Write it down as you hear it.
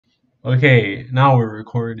Okay, now we're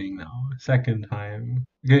recording now. Second time.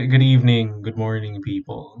 Good evening, good morning,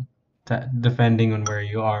 people. Depending on where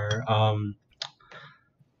you are.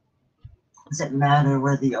 Does it matter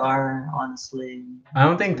where they are, honestly? I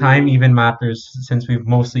don't It's think time really even matters since we've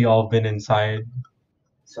mostly all been inside.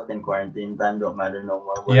 fucking quarantine time don't matter no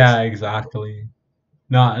more, boys. Yeah, exactly.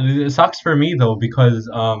 No, it sucks for me though because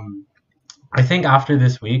I think after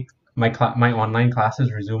this week my online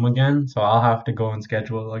classes resume again, so I'll have to go and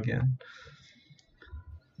schedule again.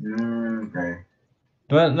 Okay.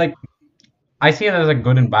 But like I see it as a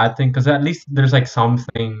good and bad thing because at least there's like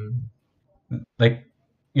something like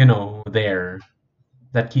there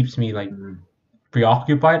that keeps me like Mm.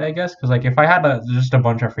 preoccupied, I guess. Because like if I had just a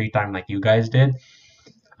bunch of free time like you guys did,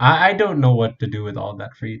 I don't know what to do with all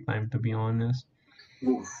that free time, to be honest.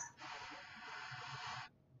 Oof.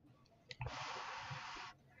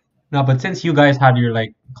 No, but since you guys had your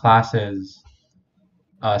like classes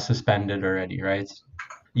suspended already, right?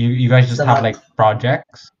 You guys just So have not like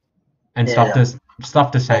projects and yeah,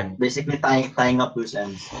 stuff to like send. basically tying up loose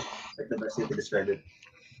ends. It's like the best way to describe it.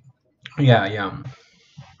 Yeah, yeah.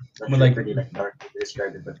 It's But actually like pretty like dark to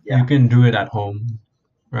describe it, but you yeah. can do it at home,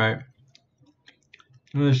 right?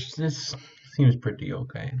 This seems pretty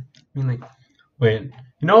okay. I mean, like, wait,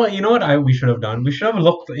 you know what? We should have done. We should have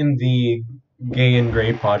looked in the Gay and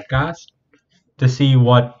Gray podcast to see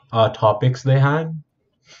what topics they had.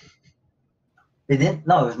 They didn't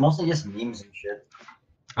no, it was mostly just memes and shit.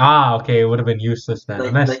 Ah, okay, it would have been useless then, Like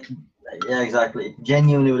unless like yeah, exactly. It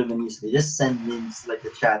genuinely would have been useful. Just send memes to like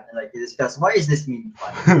the chat and like discuss why is this meme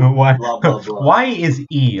funny? why Blah blah blah. why is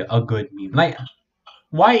E a good meme? Like,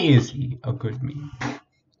 why is E a good meme?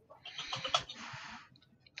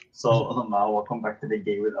 So welcome back to the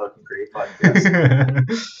Gay Without Gray podcast.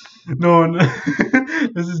 No, no.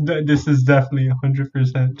 This is definitely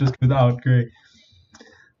 100% just without Gray.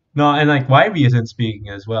 No, and like YB isn't speaking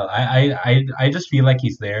as well. I just feel like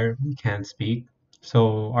he's there. He can't speak.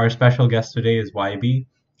 So our special guest today is YB,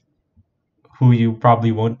 who you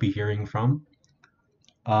probably won't be hearing from.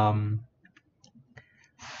 Um,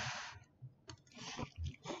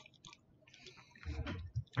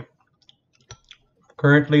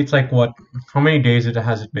 Currently it's like what? How many days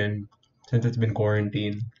has it been since it's been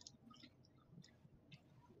quarantined?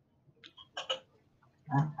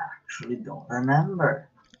 I actually don't remember.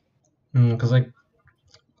 Because like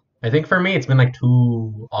I think for me it's been like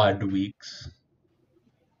 2 odd weeks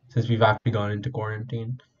since we've actually gone into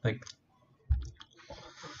quarantine. Like,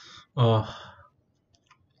 uh,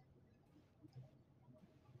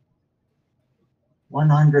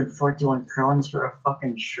 141 crowns for a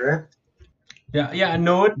fucking shirt? yeah, yeah.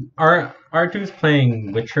 No, our R2's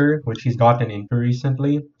playing Witcher, which he's gotten into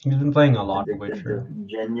recently. He's been playing a lot of Addicted Witcher. to,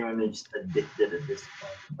 genuinely just addicted at this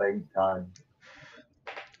point. By God.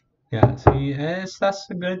 Yeah, see, that's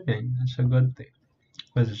a good thing. That's a good thing.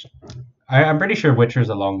 'Cause I'm pretty sure Witcher's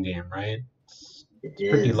a long game, right? It It's a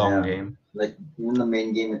pretty is, long yeah. game. Like, even the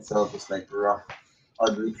main game itself is like rough.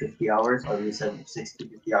 Oddly 50 hours, oddly 60,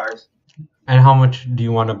 50 hours. And how much do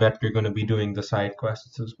you want to bet you're going to be doing the side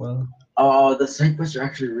quests as well? Oh, the side quests are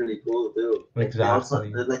actually really cool too. Like they also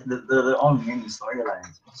Exactly. like they're their own mini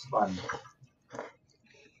storylines. It's fun.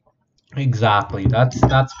 Exactly.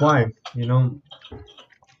 That's why, you know.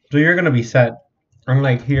 So you're gonna be set.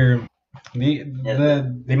 Unlike here, the Yeah,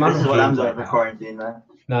 the this amount is of what I'm games doing I for have. quarantine, man.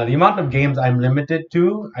 Now the amount of games I'm limited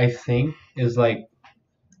to, I think, is like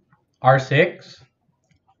R6.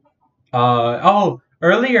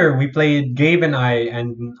 Earlier we played Gabe and I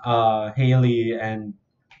and Haley and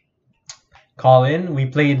Colin. We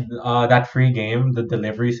played that free game, the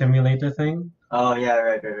delivery simulator thing. Oh yeah,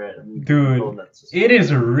 right. I'm told Dude, that's just it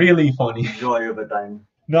is really funny. joy of a time.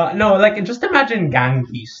 No, no, like just imagine gang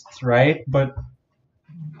beasts, right? But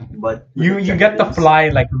But with you get to objectives. fly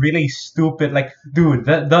like really stupid, like dude,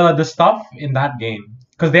 the stuff in that game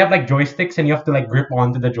because they have like joysticks and you have to like grip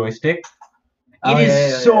onto the joystick. It Oh is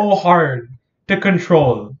yeah. so hard to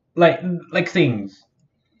control, like things.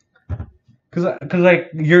 Cause like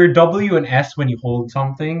your W and S when you hold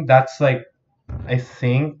something, that's like I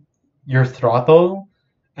think your throttle,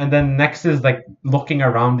 and then next is like looking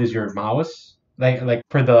around is your mouse, like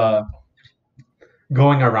for the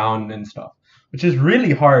going around and stuff, which is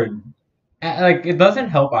really hard. Mm, Like it doesn't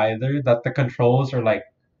help either that the controls are like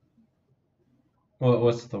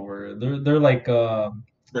what's the word? They're like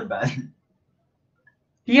they're bad.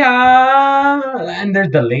 yeah, and they're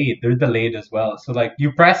delayed. They're delayed as well. So like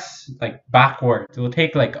you press like backwards, it will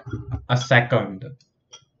take like a second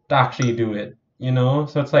to actually do it.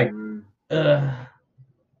 So it's like Mm, uh,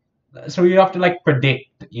 so you have to like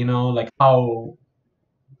predict, like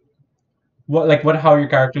what how your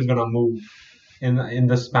character is gonna move in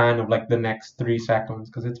the span of like the next 3 seconds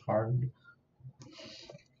because it's hard.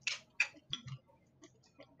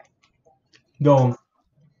 Though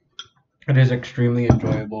it is extremely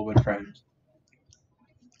enjoyable with friends,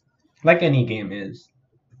 like any game is,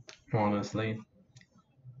 honestly.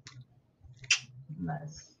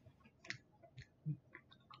 Nice.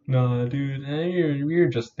 No, dude, we were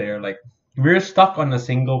just there. Like we were stuck on a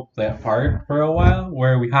single part for a while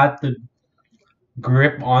where we had to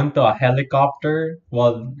grip onto a helicopter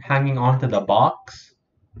while hanging onto the box,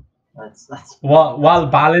 That's while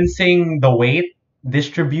balancing the weight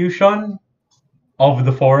distribution of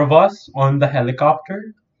the four of us on the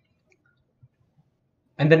helicopter.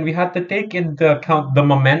 And then we had to take into account the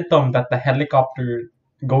momentum that the helicopter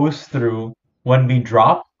goes through when we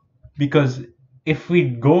drop, because if we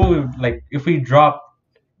drop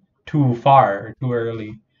too far, too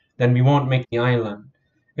early, then we won't make the island.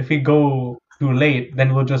 If we go too late,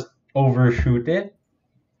 then we'll just overshoot it.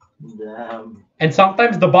 damn. And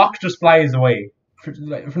sometimes the box just flies away for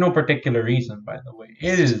no particular reason, by the way. It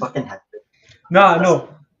It's just is. fucking hectic. No.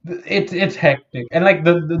 It's hectic. And like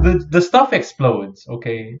the stuff explodes,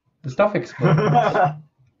 okay? The stuff explodes.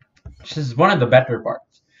 Which is one of the better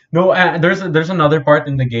parts. No, there's another part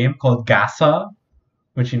in the game called GASA,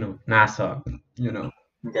 which NASA, you know.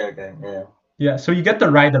 Okay, yeah. Yeah, so you get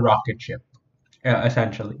to ride the rocket ship,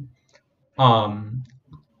 essentially. Um,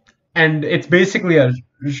 and it's basically a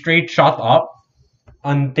straight shot up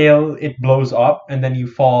until it blows up, and then you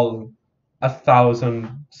fall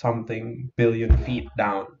 1,000 something billion feet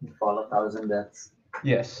down. You fall 1,000 deaths.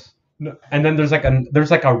 Yes. And then there's like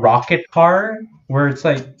a rocket car where it's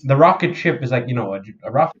like the rocket ship is like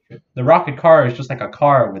a rocket ship. The rocket car is just like a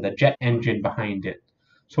car with a jet engine behind it,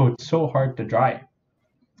 so it's so hard to drive.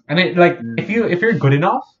 And it like if you're good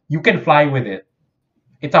enough, you can fly with it.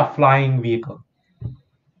 It's a flying vehicle.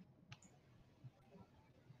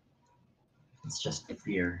 It's just the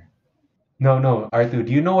fear. No, Arthur,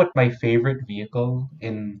 do you know what my favorite vehicle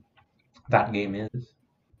in that game is?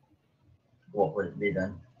 What would it be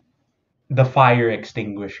then? The fire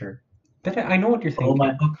extinguisher. I know what you're Oh thinking.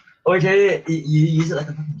 my. Oh yeah. You use it like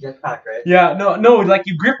a fucking jetpack, right? Yeah, no, like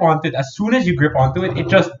you grip onto it. As soon as you grip onto it, it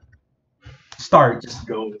just It starts. just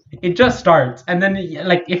goes. It just starts, and then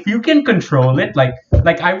like if you can control it, like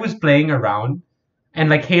I was playing around, and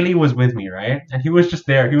like Haley was with me, right? And he was just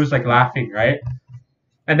there. He was like laughing, right?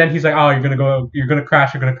 And then he's like, "Oh, you're gonna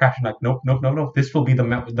crash. I'm like, nope. This will be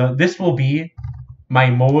this will be my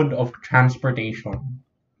mode of transportation.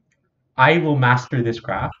 I will master this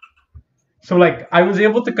craft." So like I was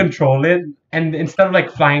able to control it, and instead of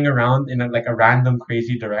like flying around in like a random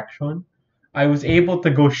crazy direction, I was able to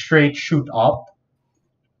go straight shoot up.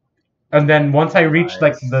 And then once I reached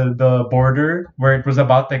like Nice. the border where it was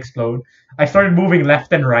about to explode, I started moving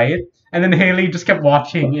left and right, and then Haley just kept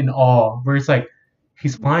watching in awe, where it's like,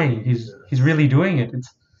 he's flying, he's really doing it.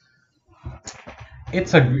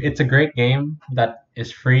 It's a great game that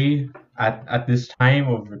is free at this time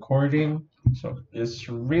of recording, so it's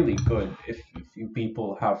really good if you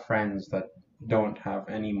people have friends that don't have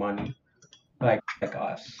any money like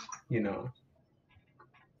us,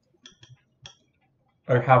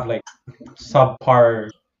 or have like subpar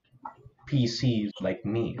PCs like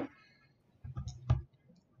me.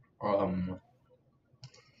 Um,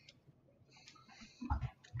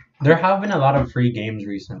 there have been a lot of free games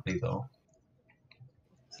recently, though.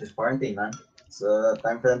 It's quarantine, man. It's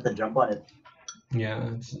time for them to jump on it.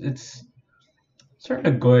 Yeah, it's sort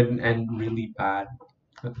of good and really bad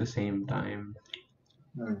at the same time.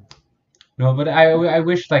 Hmm. No, but I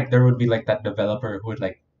wish like there would be like that developer who would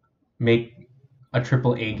like make a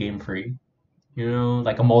triple A game free,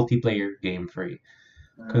 like a multiplayer game free,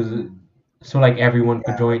 because so like everyone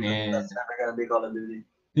could Yeah, join but in. that's never gonna be Call of Duty.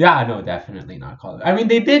 Yeah, no, definitely not Call of. I mean,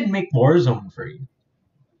 they did make Warzone free.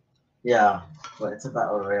 Yeah, but it's a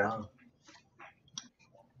battle royale.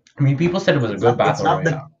 I mean, people said it was a good battle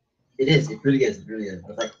royale. It is. It really is. It really is.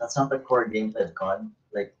 But like, that's not the core gameplay of COD.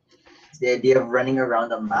 Like, it's the idea of running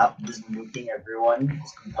around a map, just nuking everyone,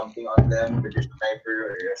 just dumping on them with your sniper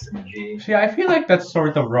or your SMG. See, I feel like that's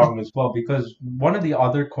sort of wrong as well, because one of the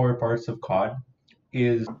other core parts of COD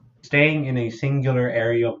is staying in a singular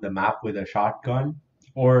area of the map with a shotgun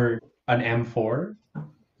or an M4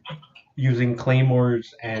 using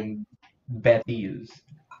claymores and Betties.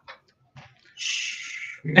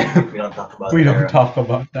 We don't talk about We that don't era. talk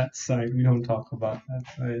about that side. We don't talk about that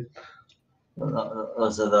side.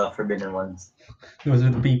 Those are the forbidden ones. Those are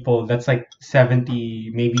the people. That's like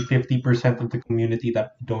 70, maybe 50% of the community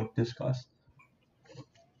that we don't discuss.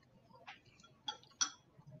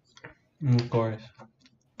 Of course.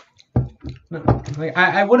 No, like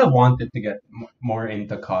I would have wanted to get more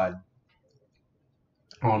into COD,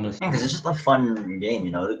 honestly. Because it's just a fun game,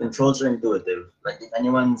 you know. The controls are intuitive. Like if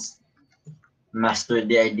anyone's mastered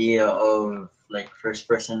the idea of like first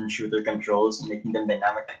person shooter controls, making them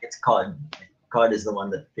dynamic, like it's COD. Like, COD is the one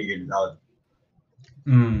that figured it out.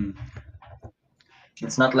 Mm.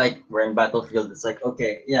 It's not like we're in Battlefield. It's like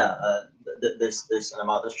okay, yeah, there's an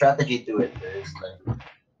amount of strategy to it. There's like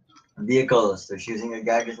vehicles. There's using your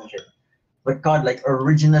gadgets and shit. But COD like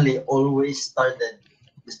originally always started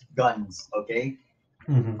just guns. Okay,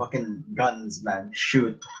 Hmm. fucking guns, man.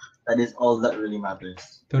 Shoot. That is all that really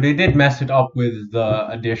matters. So they did mess it up with the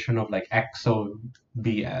addition of like EXO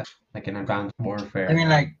BS, like in Advanced I Warfare. mean,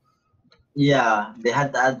 like, yeah, they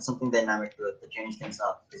had to add something dynamic to it to change things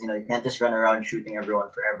up. Because, you know, you can't just run around shooting everyone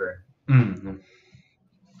forever. Mm.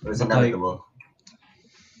 It was But like inevitable.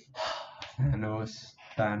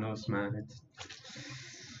 Thanos, man, it's.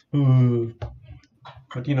 Ooh.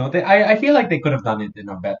 But you know, I feel like they could have done it in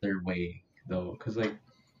a better way though, because like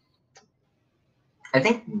I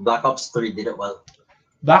think Black Ops 3 did it well.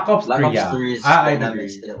 Black Ops Black 3, Ops yeah, 3's I'd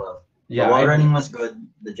dynamics agree. did it well. The Yeah, wall I'd running was good.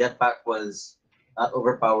 The jetpack was not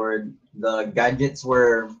overpowered. The gadgets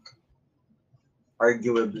were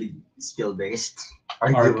arguably skill based.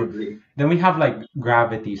 argue. Arguably. Then we have like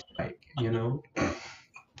Gravity Spike, you know,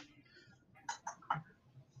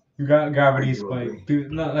 Gravity Spike, Arguably.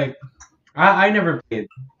 dude. Not like I never played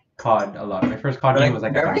COD a lot. My first COD But game was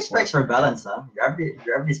like like gravity Advanced spikes were Warfare. balanced, huh?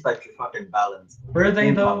 Gravity spikes were fucking balanced. Were They they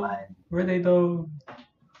changed my though? mind. Were they though?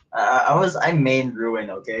 I mained Ruin,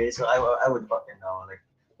 okay, so I would fucking know like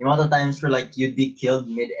the amount of times where like you'd be killed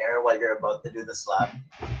mid-air while you're about to do the slap.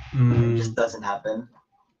 It Mm. just doesn't happen.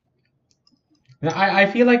 Yeah, I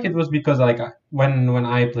feel like it was because like when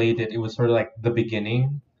I played it, it was sort of like the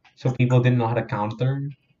beginning, so people didn't know how to counter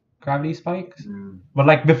gravity spikes. Mm. But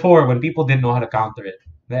like before, when people didn't know how to counter it,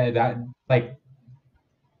 that like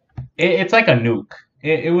it's like a nuke.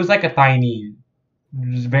 It was like a tiny,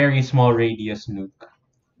 very small radius nuke.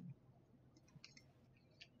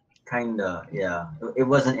 Kinda, yeah. It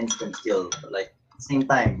was an instant kill, but like at the same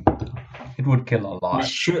time, It would kill a lot.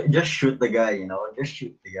 just shoot the guy, you know, just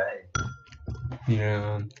shoot the guy.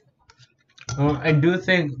 Yeah. Well, I do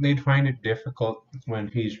think they'd find it difficult when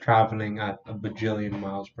he's traveling at a bajillion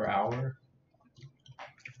miles per hour.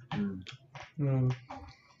 Mm. Mm,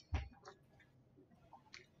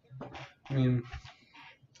 I mean,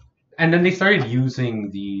 and then they started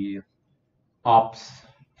using the ops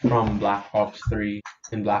from Black Ops 3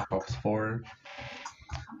 and Black Ops 4.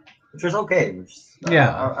 Which was okay.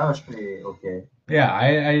 Yeah, I was pretty okay. yeah, I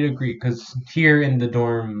agree. Because here in the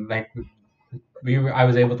dorm, like I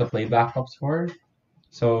was able to play Black Ops 4,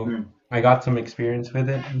 so Mm. I got some experience with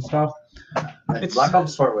it and stuff. Like It's Black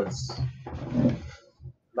Ops 4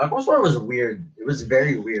 was weird. It was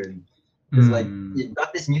very weird. Because like mm, you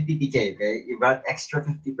got this new TPK, okay? You got extra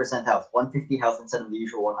 50% health, 150 health instead of the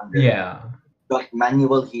usual 100. yeah, Got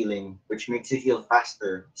manual healing, which makes you heal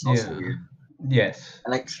faster. It's also yeah, weird. yes,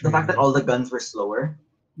 And like the fact true. that all the guns were slower,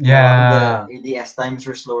 a lot of Yeah, the ADS times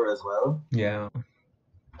were slower as well. yeah.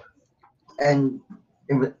 And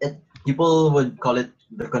people would call it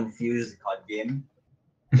the confused COD game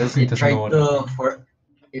because It doesn't know what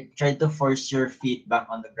it tried to force your feet back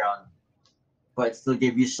on the ground, but it still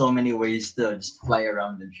gave you so many ways to just fly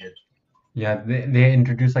around and shit. Yeah, they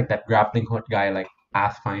introduced like that grappling hook guy, like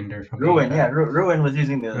Pathfinder from Ruin, yeah, Apex, Ruin was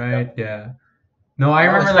using the right? grappling hook. Yeah. No, I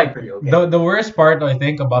That was remember still like pretty the okay. the worst part I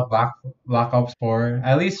think about Black Ops 4,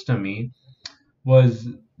 at least to me, was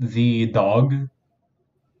the dog.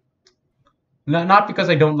 Not because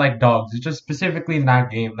I don't like dogs, it's just specifically in that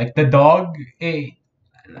game. Like the dog,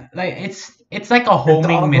 like it's like a The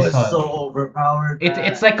homing dog was missile. so overpowered, It's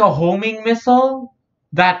man. like a homing missile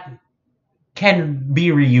that can be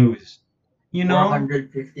reused. You know?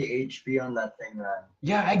 450 HP on that thing, man.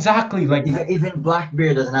 Yeah, exactly. Like Even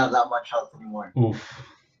Blackbeard doesn't have that much health anymore. oof.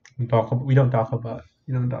 We don't talk about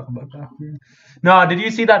Blackbeard. No, did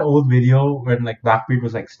you see that old video when like Blackbeard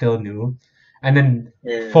was like still new, and then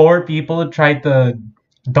Yeah, four people tried to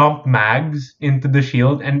dump mags into the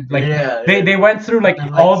shield, and like yeah, they yeah. they went through like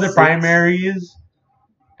And like all the six. primaries,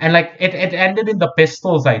 and like it ended in the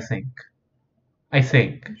pistols. I think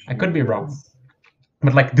I could be wrong, Jesus.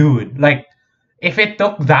 but like dude, like if it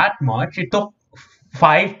took that much, it took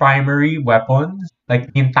five primary weapons,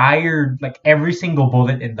 like the entire like every single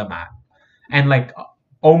bullet in the map, and like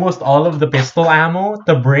almost all of the pistol ammo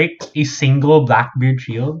to break a single Blackbeard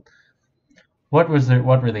shield. What were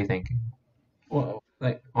they thinking? Well,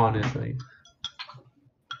 like honestly.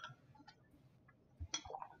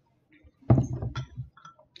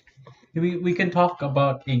 We can talk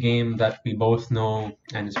about a game that we both know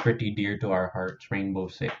and is pretty dear to our hearts, Rainbow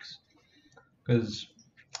Six, because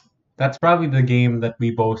that's probably the game that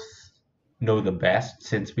we both know the best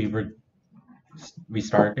since we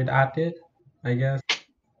started at it, I guess.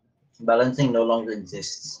 Balancing no longer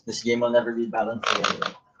exists. This game will never be balanced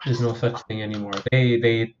again. There's no such thing anymore.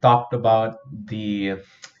 They talked about the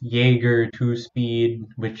Jaeger 2-speed,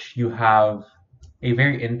 which you have a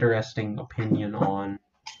very interesting opinion on,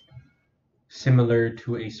 similar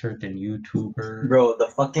to a certain YouTuber. Bro, the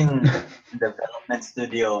fucking development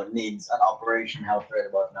studio needs an Operation Health right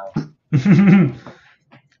about now.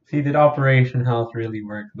 See, did Operation Health really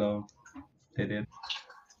work though? Did it?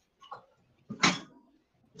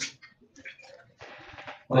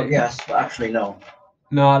 Well, Like, yes, but actually, no.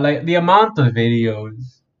 no, like the amount of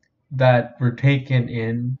videos that were taken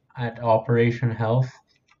in at Operation Health,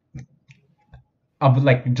 of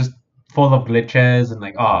like just full of glitches and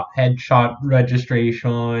like headshot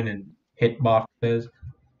registration and hitboxes,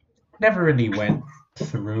 never really went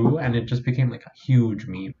through, and it just became like a huge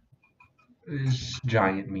meme. This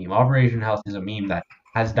giant meme. Operation Health is a meme that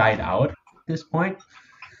has died out at this point,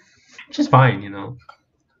 which is fine, you know.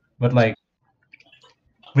 But like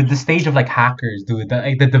with the stage of like hackers, dude,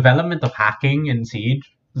 the development of hacking in Siege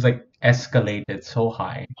was like escalated so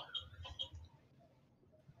high.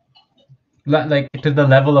 Like to the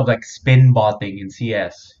level of like spin botting in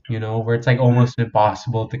CS, you know, where it's like almost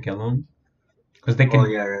impossible to kill them because they Oh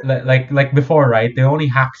can yeah, right. like before, right? The only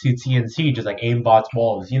hacks you'd see in Siege is like aimbots,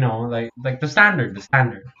 walls, you know, like the standard.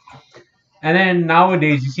 And then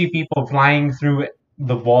nowadays you see people flying through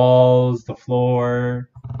the walls, the floor.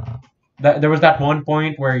 There was that one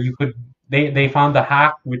point where you could they found the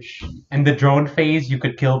hack which in the drone phase you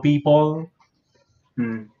could kill people.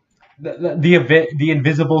 Hmm. The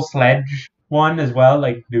invisible sledge one as well.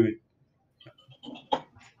 Like, dude,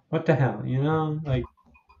 what the hell? You know, like,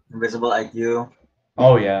 Invisible IQ,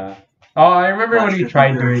 oh yeah. Oh, I remember when flash he your through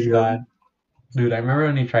tried your doing shield. that, dude. I remember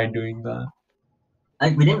when he tried doing that.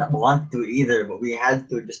 Like we didn't want to either, but we had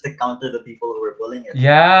to just to counter the people who were pulling it.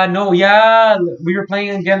 Yeah, no, yeah. We were playing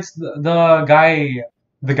against the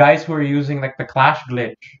guys who were using like the Clash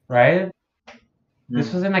glitch, right? This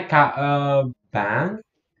Hmm. was in a bank.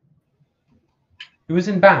 It was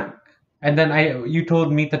in bank, and then you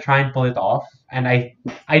told me to try and pull it off, and I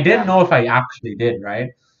didn't Yeah. know if I actually did, right?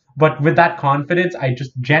 But with that confidence, I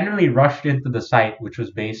just generally rushed into the site, which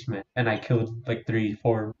was basement, and I killed like three,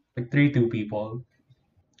 two people,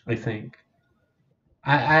 I think.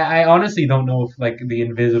 I honestly don't know if like the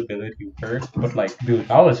invisibility worked, but like, dude,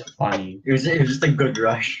 that was funny. It was just a good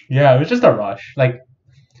rush. Yeah, it was just a rush. Like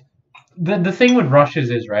the thing with rushes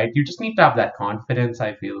is right, you just need to have that confidence.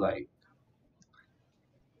 I feel like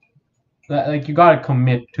like you gotta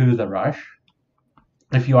commit to the rush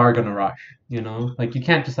if you are gonna rush. You know, like you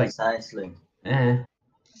can't just like Precisely. eh.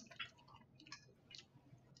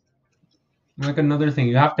 Like another thing,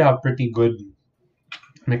 you have to have pretty good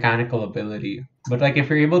mechanical ability. But like if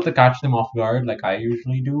you're able to catch them off guard, like I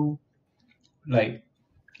usually do, like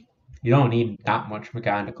you don't need that much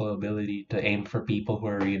mechanical ability to aim for people who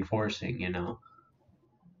are reinforcing, you know.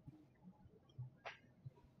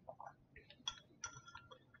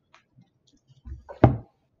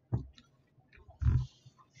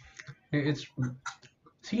 It's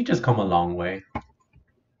Siege has come a long way,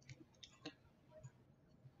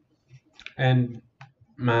 and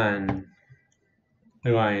man,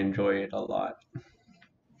 do I enjoy it a lot.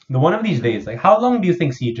 The one of these days, like how long do you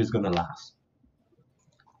think Siege is gonna last?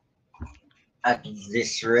 At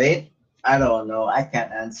this rate, I don't know. I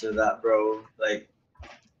can't answer that, bro. Like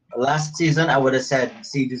last season, I would have said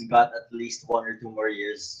Siege has got at least 1 or 2 more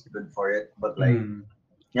years good for it. But like, Hmm.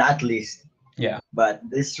 yeah, at least. Yeah, But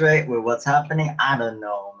this rate with what's happening, I don't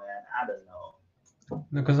know, man. I don't know.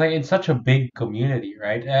 because like it's such a big community,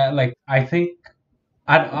 right? Like I think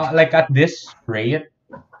at this rate,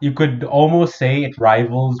 you could almost say it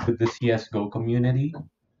rivals with the CS:GO community.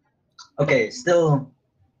 Okay, still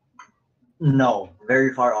no,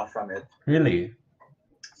 very far off from it. Really?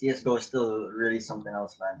 CS:GO is still really something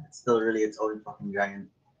else, man. It's still really its own fucking giant.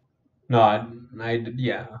 No,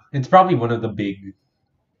 yeah, it's probably one of the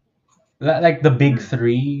like the big Hmm.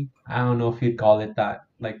 three. I don't know if you'd call it that.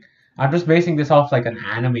 Like I'm just basing this off like an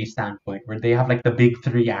anime standpoint, where they have like the big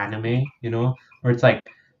three anime, you know, where it's like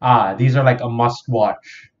these are like a must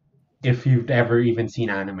watch if you've ever even seen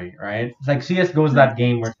anime, right? It's like CS:GO is that Hmm.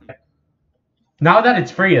 game where now that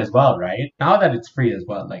it's free as well, right? Now that it's free as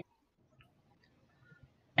well, like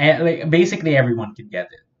basically everyone can get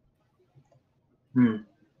it. Hmm.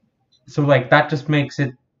 So like that just makes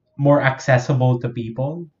it more accessible to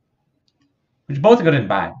people, which both good and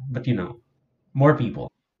bad, but more people.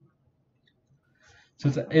 So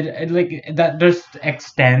it like that just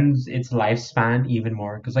extends its lifespan even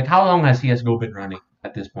more. Because like, how long has CS:GO been running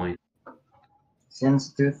at this point?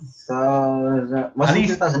 Since 2000, At mostly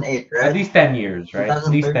least 2008, at right? least 10 years, right? At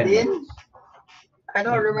least 10 years. 2013? I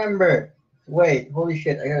don't remember. Wait, holy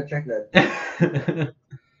shit, I gotta check that.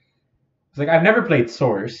 It's like I've never played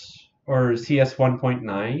Source or CS 1.9.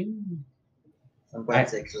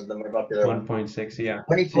 1.6 was the more popular one. 1.6, yeah.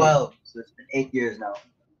 2012, so it's been 8 years now.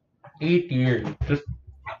 8 years. Just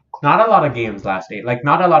not a lot of games last 8. Like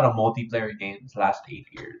not a lot of multiplayer games last 8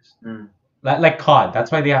 years. Mm. Like COD,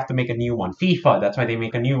 that's why they have to make a new one. FIFA, that's why they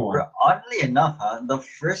make a new one. Bro, oddly enough, the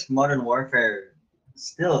first Modern Warfare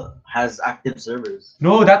still has active servers.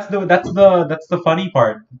 No, that's the funny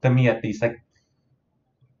part to me at least. Like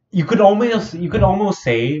you could almost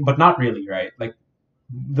say, but not really, right? Like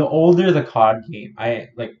the older the COD game, I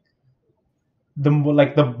like the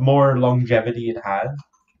more longevity it had,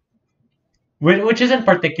 which isn't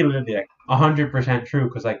particularly like 100% true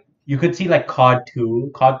because like you could see like COD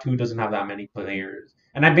 2 doesn't have that many players,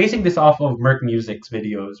 and I'm basing this off of Merc Music's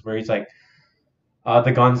videos where he's like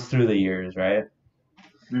the guns through the years, right?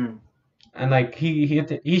 Mm. And like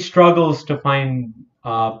he struggles to find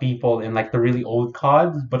people in like the really old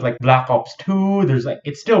CODs, but like Black Ops 2, there's like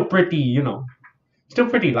it's still pretty, still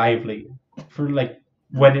pretty lively for like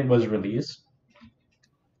when it was released.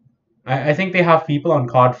 I think they have people on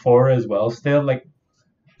COD 4 as well still like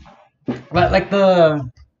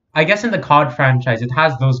the I guess in the COD franchise it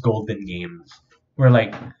has those golden games where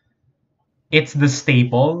like it's the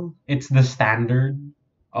staple, it's the standard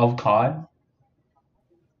of COD.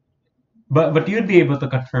 But you'd be able to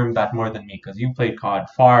confirm that more than me because you played COD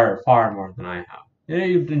far far more than I have.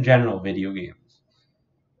 In general, video games.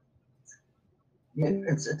 Yeah,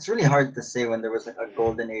 it's really hard to say when there was like a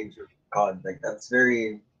golden age of COD. Like that's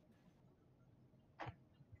very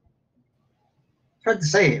hard to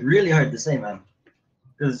say. Really hard to say, man.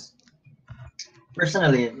 Because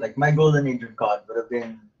personally, like my golden age of COD would have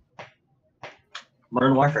been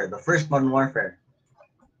Modern Warfare, the first Modern Warfare.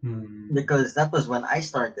 Because that was when I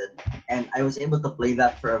started and I was able to play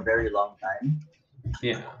that for a very long time.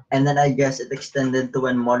 Yeah. And then I guess it extended to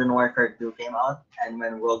when Modern Warfare 2 came out and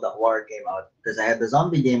when World at War came out. Because I had the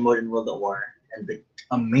zombie game mode in World at War and the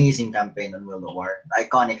amazing campaign in World at War.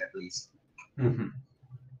 Iconic at least. Mm-hmm.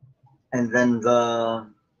 And then the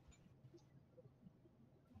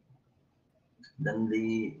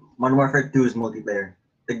Modern Warfare 2's multiplayer.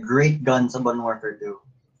 The great guns of Modern Warfare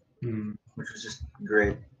 2. Which was just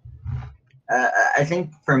great. I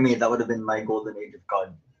think for me that would have been my golden age of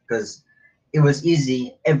COD because it was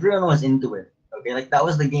easy. Everyone was into it. Okay, like that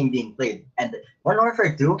was the game being played. And Modern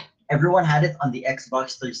Warfare 2, everyone had it on the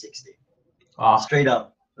Xbox 360. Straight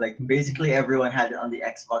up, like basically everyone had it on the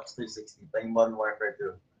Xbox 360 playing Modern Warfare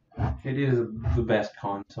 2. It is the best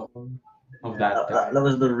console of that time. That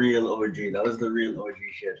was the real OG. That was the real OG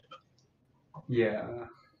shit. Yeah.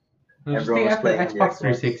 Everyone was playing the Xbox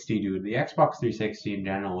 360, dude. The Xbox 360 in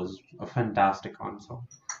general was a fantastic console.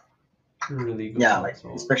 Really good console.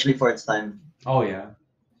 Like especially for its time. Oh yeah.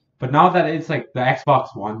 But now that it's like the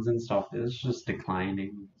Xbox Ones and stuff, it's just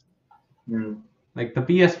declining. Like the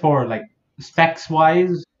PS4, like specs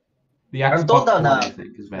wise, the Xbox One I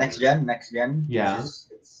think is better. Next gen. Yeah.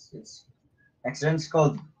 It's next gen is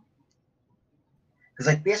called because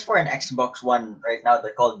like PS4 and Xbox One right now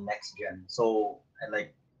they're called next gen. So and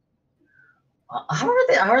like how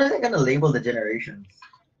are they gonna label the generations?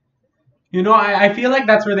 I feel like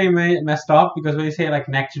that's where they messed up because when they say like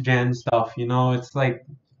next gen stuff, it's like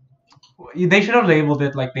they should have labeled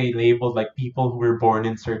it like they labeled like people who were born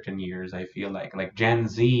in certain years. I feel like Gen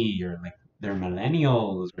Z or like they're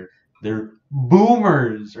millennials or they're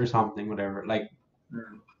boomers or something, whatever. Like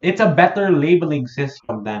it's a better labeling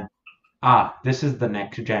system than this is the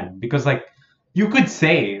next gen because like you could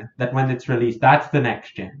say that when it's released that's the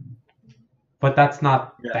next gen. But that's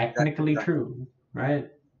not technically true, right?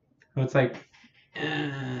 So it's like,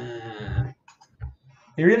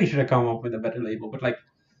 they really should have come up with a better label. But like,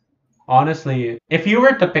 honestly, if you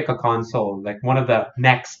were to pick a console, like one of the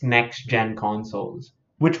next gen consoles,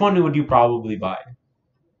 which one would you probably buy?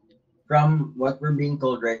 From what we're being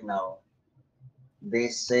told right now, they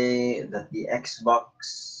say that the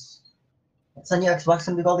Xbox. What's the new Xbox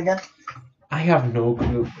gonna be called again? I have no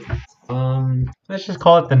clue. Let's just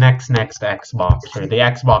call it the next Xbox or the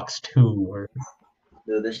Xbox 2 or.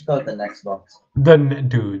 Dude, they should call it the Xbox.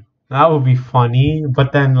 Dude, that would be funny.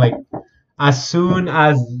 But then, like, as soon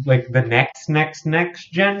as like the next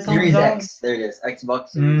gen comes Series out, X, there it is, Xbox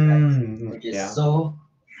Series X, which is so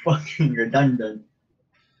fucking redundant.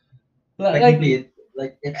 Like, Technically,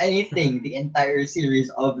 like if anything, the entire series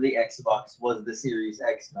of the Xbox was the Series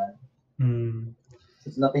X, man. mm,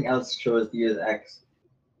 Since nothing else chose to use X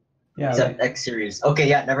yeah, except like, X Series. Okay,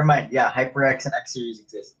 yeah, never mind. Yeah, HyperX and X Series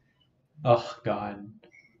exist. oh God,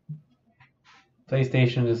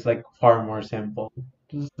 PlayStation is like far more simple.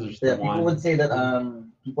 Just Yeah, people would one. say that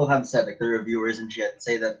people have said, like the reviewers and shit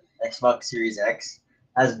say that Xbox Series X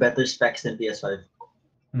has better specs than PS5.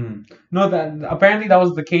 Mm. No, that apparently that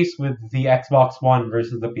was the case with the Xbox One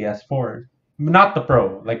versus the PS4. Not the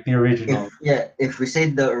Pro, like the original. If we say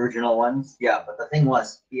the original ones, yeah, but the thing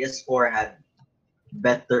was PS4 had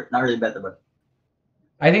better, not really better, but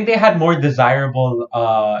I think they had more desirable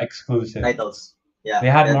exclusives. titles. Yeah, They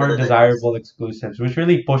they had had more better titles. desirable exclusives, which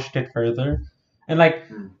really pushed it further. And like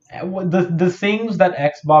Hmm. the things that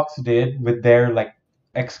Xbox did with their like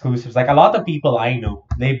exclusives, like a lot of people I know,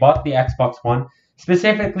 they bought the Xbox One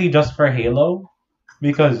specifically just for Halo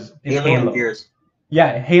because it's Halo and Halo. Gears.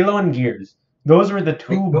 Yeah, Halo and Gears. Those were the Like,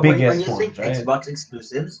 two but when biggest you think ones, right? Xbox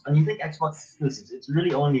exclusives, it's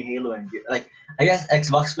really only Halo and Gears. Like, I guess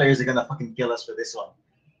Xbox players are gonna fucking kill us for this one.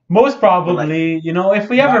 Most But like, probably, back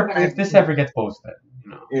when if I this ever gets posted,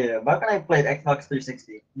 you know. yeah, back when I played Xbox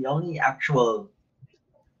 360, the only actual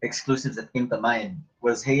exclusives that came to mind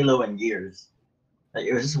was Halo and Gears. Like,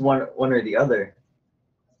 it was just one or the other.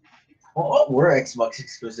 What were Xbox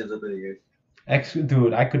exclusives over the years?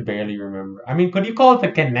 Dude, I could barely remember. I mean, could you call it the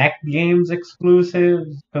Kinect games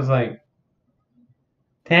exclusives? Because like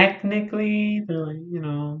technically, they're like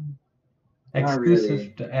Not exclusive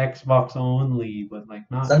really. to Xbox only, but like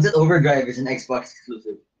not. Sunset Overdrive is an Xbox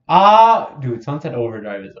exclusive, Dude, Sunset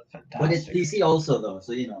Overdrive is a but it's fantastic. PC also though,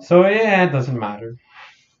 so you know. So yeah, it doesn't matter.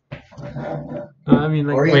 I mean,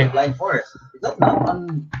 like, Ori and wait, the Blind Forest. Is that not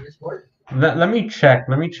on PS4? let me check.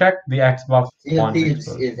 Let me check the Xbox Sea of One's Thieves is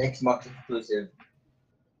exclusive. Xbox exclusive,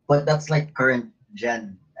 but that's like current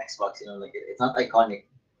gen Xbox. You know, like it's not iconic.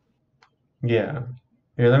 Yeah.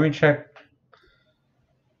 Here, let me check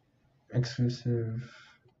exclusive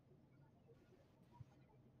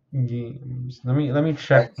games. Let me check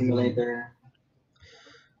Flight the Simulator.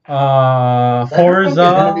 Cyberpunk is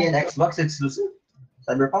gonna Forza. be an Xbox exclusive.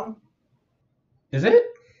 Cyberpunk, Is it?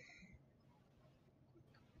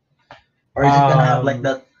 or is it gonna have like Um,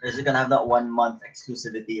 that? Is it gonna have that 1 month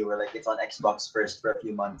exclusivity where like it's on Xbox first for a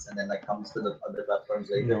few months and then like comes to the other platforms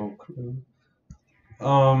later? no clue.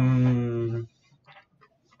 Um,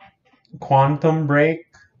 Quantum Break,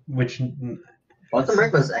 which Quantum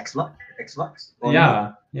Break was Xbox only.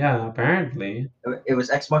 yeah, apparently. It was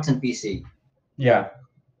Xbox and PC. Yeah.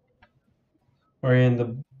 Or in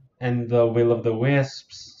the Will of the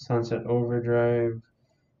Wisps, Sunset Overdrive.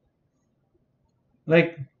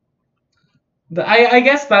 Like I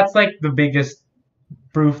guess that's like the biggest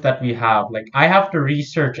proof that we have. Like I have to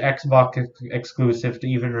research Xbox exclusive to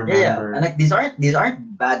even Yeah, and remember. like these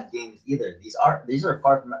aren't bad games either. These are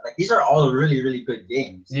far from like these are all really good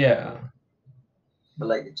games. Yeah. But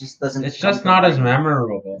like it just doesn't It's come just to not as mind.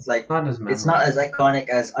 memorable. It's like Not as it's not memorable. as iconic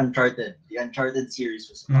as Uncharted. The Uncharted series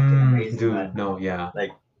was fucking amazing, Dude, man. no, yeah.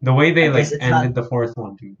 Like The way they I guess like it's ended not. the fourth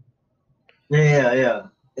one too. Yeah.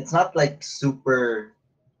 It's not like super.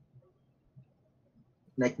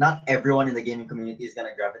 Like not everyone in the gaming community is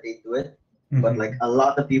gonna gravitate to it, but like Hmm. a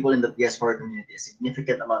lot of people in the PS4 community, a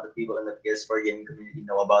significant amount of people in the PS4 gaming community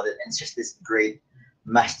know about it, and it's just this great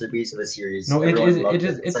masterpiece of a series. No, Everyone loves it.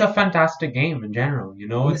 It's it's a like fantastic game in general, you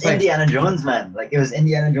know? it was It's like Indiana Jones, man. Like it was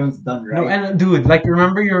Indiana Jones done no, right. and dude, like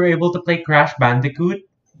remember you were able to play Crash Bandicoot?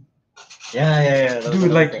 Yeah. That was Dude,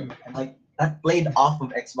 another like thing, and like that played off of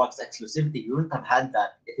Xbox exclusivity. You wouldn't have had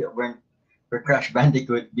that if it weren't for Crash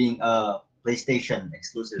Bandicoot being a PlayStation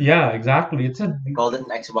exclusive. yeah, exactly. It's a They called it an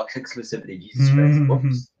Xbox exclusivity. Jesus Christ.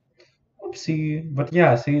 Whoops. oopsie. But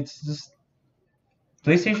yeah, see, it's just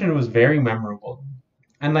PlayStation was very memorable.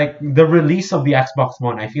 And like the release of the Xbox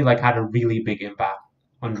One, I feel like had a really big impact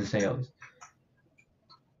on the sales.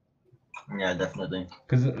 Yeah, definitely.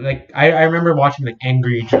 Because like I remember watching like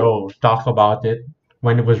Angry Joe talk about it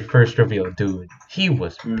when it was first revealed. Dude, he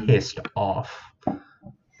was Mm. pissed off.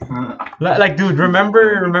 Like, dude,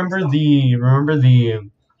 remember the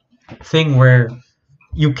thing where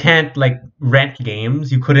you can't like rent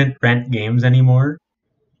games. You couldn't rent games anymore.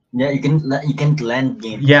 Yeah, you can lend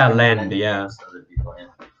games. You Yeah, can lend. lend Yeah, games to other people.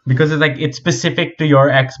 Yeah. because it's like it's specific to your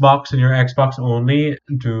Xbox and your Xbox only.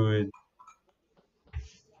 Dude,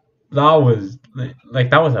 that was like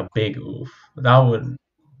that was a big oof. That was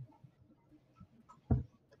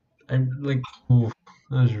I'm like oof.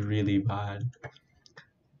 That was really bad.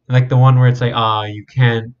 Like the one where it's like you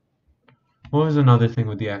can't. What was another thing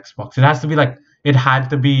with the Xbox? It has to be like it had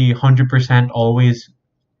to be 100% always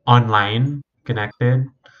online connected.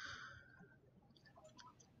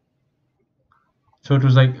 So it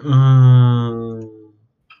was like,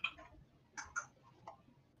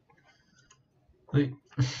 like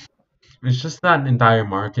it's just that entire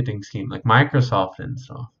marketing scheme, like Microsoft and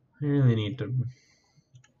stuff. I really need to,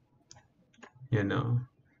 you know.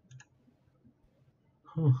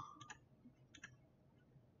 Huh.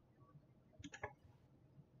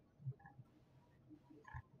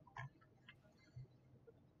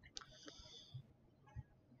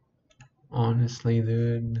 Honestly,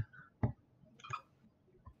 dude.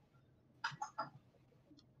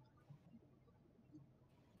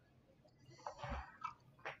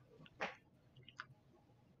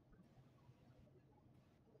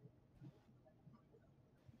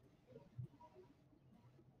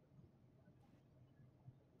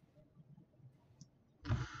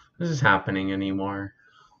 This is happening anymore.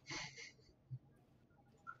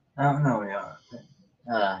 I don't know.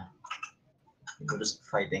 Yeah. People just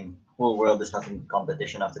fighting. Whole world is having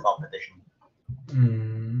competition after competition.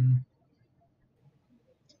 Mm,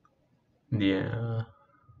 yeah.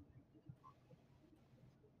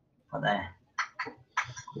 But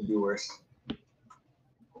could be worse.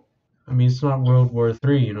 I mean, it's not World War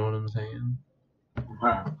III, you know what I'm saying?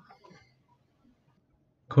 Huh.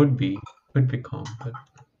 Could be. Could become, but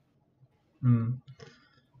mm,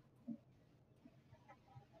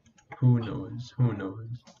 who knows? Who knows?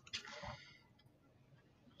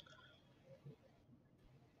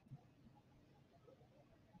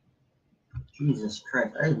 Jesus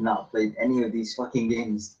Christ! I have not played any of these fucking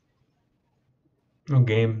games. No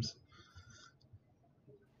games.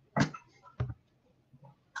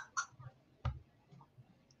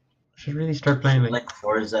 Should really start playing Shit like. like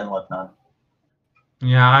Forza and whatnot.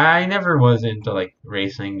 Yeah, I never was into like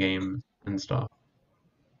racing games and stuff.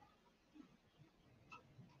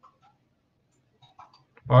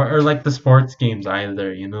 Or like the sports games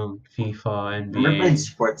either, you know, FIFA, Never played NBA.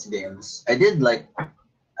 sports games. I did like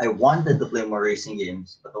I wanted to play more racing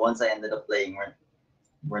games, but the ones I ended up playing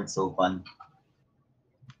weren't so fun.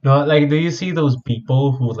 No, like, do you see those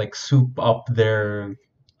people who like soup up their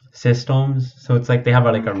systems? So it's like they have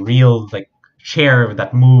like a Mm. real like chair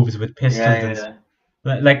that moves with Yeah, pistons yeah, and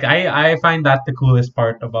yeah. like I find that the coolest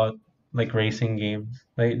part about like racing games.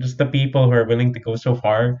 Like just the people who are willing to go so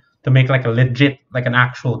far to make like a legit like an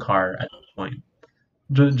actual car at this point.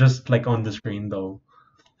 Just like on the screen though.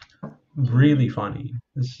 Really Mm. funny.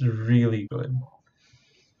 This is really good.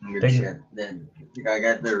 Good They, shit. Then I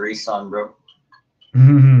got the race on, bro.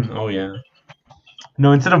 oh yeah.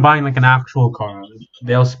 No, instead of buying like an actual car,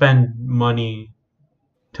 they'll spend money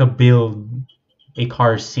to build a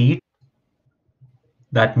car seat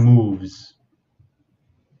that moves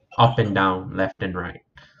up and down, left and right.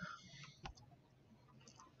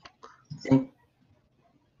 I think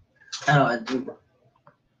I don't know.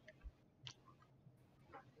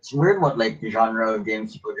 It's weird what like genre of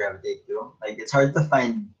games people gravitate to. Like it's hard to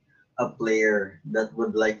find a player that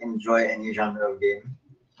would like enjoy any genre of game.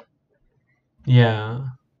 Yeah.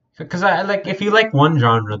 Because I like if you like one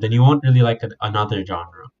genre, then you won't really like another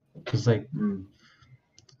genre. Because like Mm.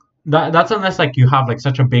 that's unless like you have like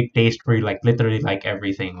such a big taste where you like literally like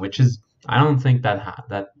everything, which is I don't think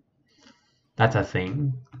that's a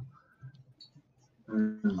thing.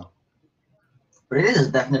 Mm. But it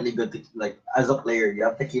is definitely good to like as a player, you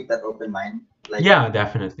have to keep that open mind. Yeah,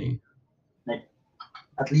 definitely. Like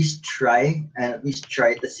at least try and at least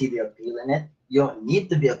try to see the appeal in it. You don't need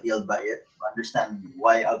to be appealed by it to understand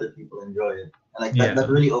why other people enjoy it. And like that Yeah,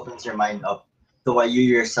 really opens your mind up to why you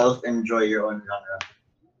yourself enjoy your own genre.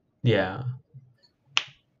 yeah.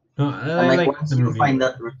 No, And I like like once the you find review.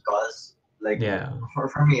 that root cause, like Yeah,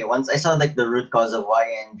 for me, once I saw like the root cause of why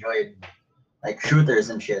I enjoyed like shooters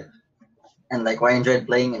and shit, and like why I enjoyed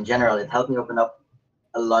playing in general, it helped me open up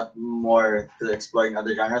a lot more to exploring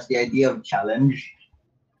other genres. The idea of challenge,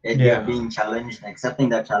 the idea of yeah, being challenged, and accepting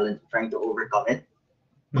that challenge, trying to overcome it.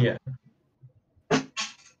 yeah,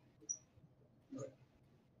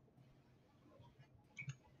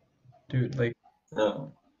 dude. Like,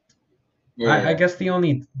 So yeah, I yeah. guess the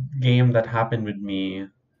only game that happened with me,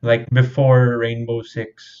 like before Rainbow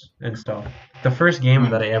Six and stuff, the first game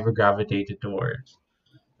that Mm. I ever gravitated towards,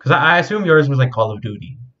 because I assume yours was like Call of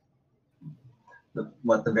Duty.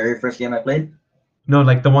 The very first game I played, No,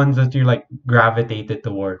 like the ones that you like gravitated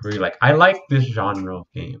toward, where you're like, I like this genre of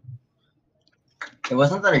game. it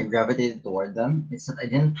wasn't that I gravitated toward them. It's that I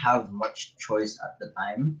didn't have much choice at the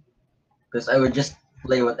time because I would just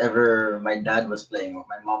play whatever my dad was playing or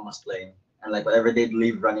my mom was playing, and like whatever they'd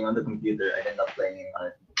leave running on the computer, I'd end up playing on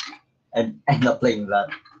it. I'd end up playing that.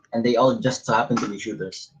 and they all just so happen to be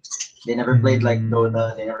shooters. They never played like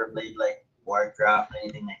Dota. They never played like Warcraft,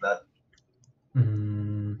 anything like that.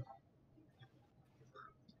 Mm.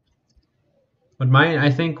 But mine, I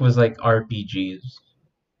think, was like RPGs.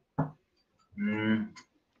 Mm,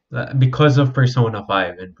 Because of Persona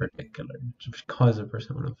 5 in particular. Because of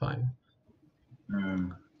Persona 5.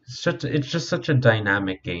 mm. It's just such a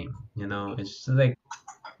dynamic game, you know? It's like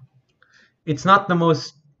it's not the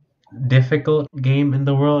most difficult game in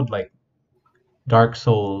the world like Dark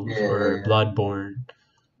Souls Yeah, yeah, or yeah. Bloodborne.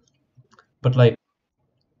 But like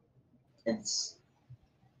It's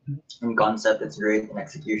in concept, it's great. In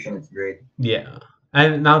execution, it's great. yeah.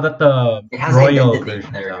 And now that the It has Royal identity.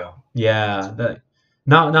 version is There we out. go. Yeah,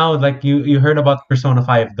 now like you heard about Persona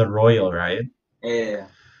 5 the Royal, right? Yeah, yeah, yeah.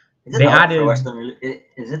 Is it They out for added Western?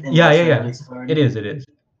 Is it in yeah, yeah, Western yeah. releases It already? is, it is.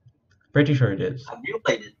 Pretty sure it is. Have you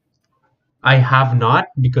played it? I have not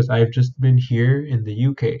because I've just been here in the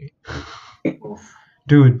UK. Oof.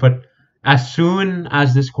 Dude, but as soon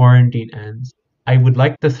as this quarantine ends, I would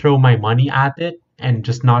like to throw my money at it and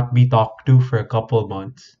just not be talked to for a couple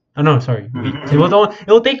months. Oh no, sorry, weeks. It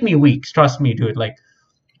will take me weeks, trust me, dude. Like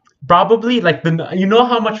probably like you know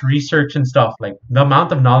how much research and stuff, like the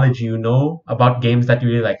amount of knowledge you know about games that you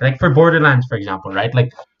really like. Like for Borderlands, for example, right?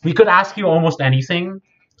 Like we could ask you almost anything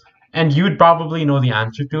and you'd probably know the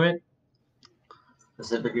answer to it.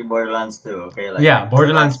 Specifically Borderlands 2. Okay, Yeah,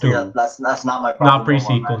 Borderlands Borderlands 3. 2. That's not my Not problem no more,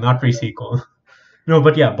 pre-sequel, man. not pre-sequel. No,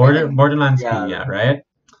 but yeah, And Borderlands 2, yeah, yeah, right?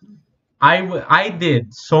 I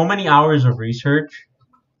did so many hours of research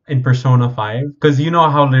in Persona 5 because you know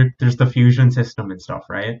how there's the fusion system and stuff,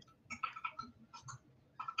 right?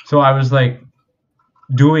 So I was like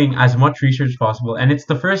doing as much research as possible, and it's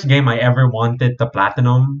the first game I ever wanted to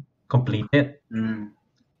platinum complete it, mm,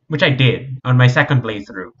 which I did on my second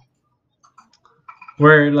playthrough,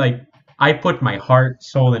 where like I put my heart,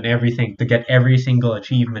 soul, and everything to get every single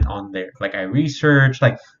achievement on there. Like I researched,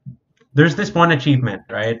 like there's this one achievement,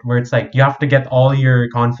 right, where it's like you have to get all your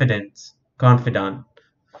confidant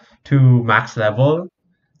to max level,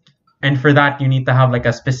 and for that you need to have like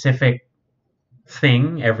a specific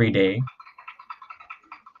thing every day.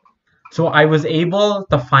 So I was able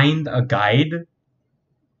to find a guide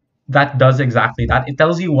that does exactly that. It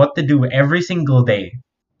tells you what to do every single day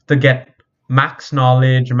to get max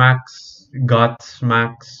knowledge, max guts,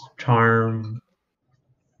 max charm.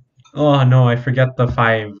 Oh no, I forget the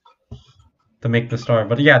five to make the star.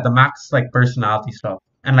 But yeah, the max like personality stuff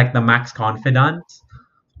and like the max confidence,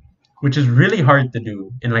 which is really hard to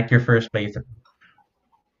do in like your first playthrough.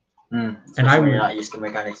 And I especially when you're would, not used to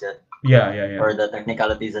mechanics yet, yeah, yeah, yeah. or the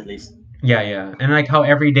technicalities at least. Yeah, yeah. And like how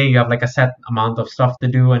every day you have like a set amount of stuff to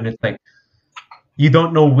do and it's like you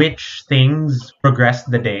don't know which things progress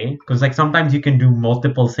the day because like sometimes you can do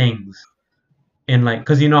multiple things in like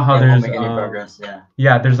because you know how It won't there's make any progress. Yeah,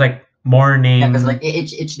 yeah, there's like yeah, because like morning.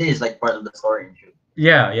 each day is like part of the story and shit.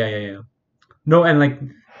 Yeah, yeah, yeah, yeah. No, and like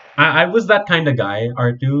I was that kind of guy,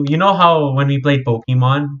 R2. You know how when we played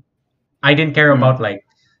Pokemon, I didn't care Mm. about like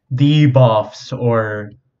debuffs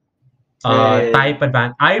or Yeah, type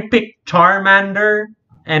advance. I picked Charmander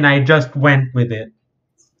and I just went with it.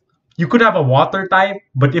 You could have a water type,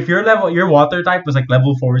 but if your water type was like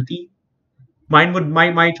level 40, mine would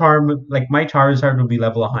my charm like my Charizard would be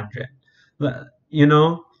level 100. You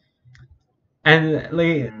know? And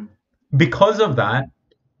like mm. because of that,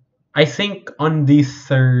 I think on the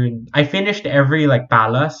third I finished every like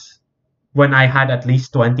palace when I had at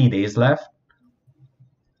least 20 days left.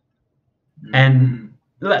 And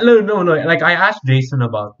Mm. no, like I asked Jason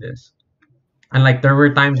about this. And like there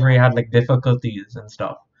were times where he had like difficulties and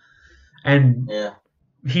stuff. And Yeah,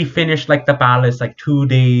 he finished like the palace like 2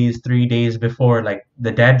 days, 3 days before like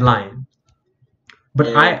the deadline. But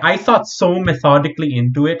yeah. I thought so methodically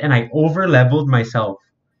into it and I over leveled myself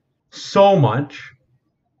so much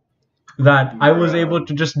that I was able Bro,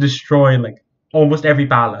 to just destroy like almost every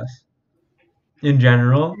palace in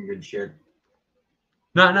general. good shit.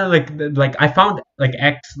 No, like I found like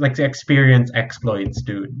experience exploits,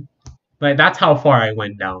 dude. Like that's how far I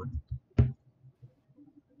went down.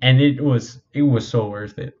 And it was so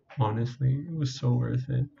worth it, honestly. It was so worth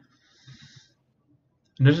it.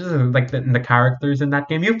 And there's just like the characters in that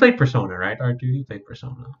game. You played Persona, right? Artu, you played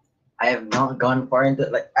Persona. I have not gone far into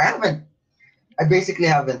it. Like I haven't. I basically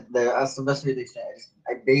haven't. As the best way to explain it,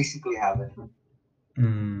 I basically haven't.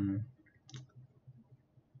 Mm.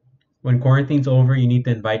 When quarantine's over, you need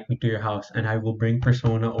to invite me to your house, and I will bring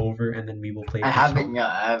Persona over, and then we will play I Persona. haven't. Yeah,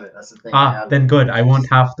 I haven't. That's the thing. I haven't. Then good. I won't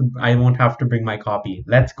have to. I won't have to bring my copy.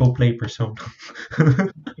 Let's go play Persona.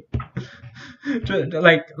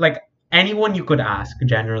 Like anyone you could ask.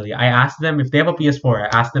 Generally, I ask them if they have a PS4.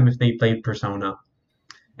 I ask them if they played Persona,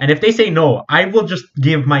 and if they say no, I will just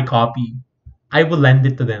give my copy. I will lend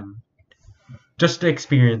it to them just to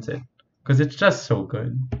experience it because it's just so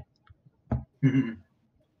good.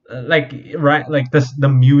 Like right, like the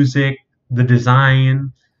music, the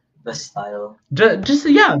design, The style. just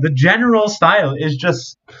yeah, the general style is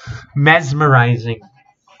just mesmerizing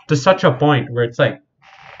to such a point where it's like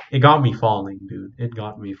it got me falling, dude. It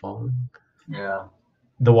got me falling. Yeah.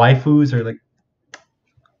 The waifus are like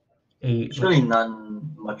It's really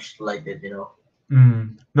none much like it, you know.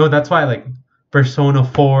 no, that's why like Persona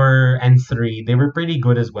 4 and 3, they were pretty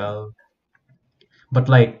good as well. But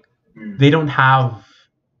like Mm. they don't have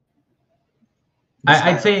The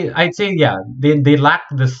I'd say yeah, they lack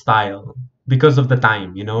the style because of the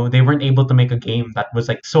time, you know. They weren't able to make a game that was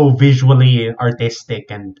like so visually artistic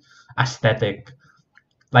and aesthetic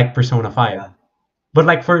like Persona 5. Yeah. But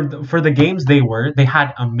like for the games they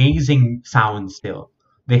had amazing sound still.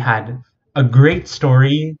 They had a great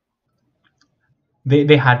story.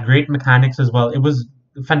 They had great mechanics as well. It was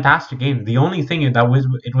a fantastic game. The only thing that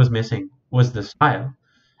was missing was the style.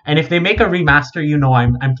 And if they make a remaster, you know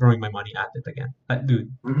I'm throwing my money at it again. Dude,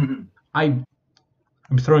 I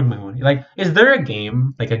I'm throwing my money. Like, is there a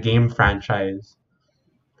game, like a game franchise,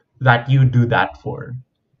 that you do that for?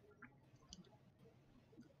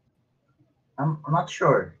 I'm not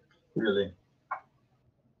sure, really.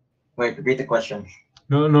 Wait, repeat the question.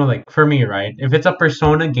 No, no, like for me, right? If it's a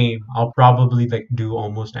Persona game, I'll probably like do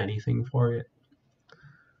almost anything for it.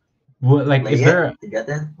 Like, Play is it there? to get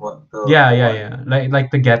it? What Yeah, the yeah, what? yeah.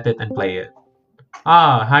 Like to get it and play it.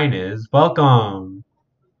 Ah, hi Niz, welcome.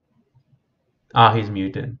 Ah, he's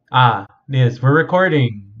muted. Ah, Niz, we're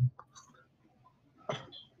recording.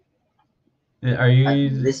 Are At you?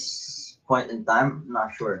 this point in time, I'm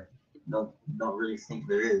not sure. Don't really think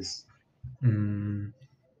there is. Mm,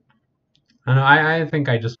 I know. I think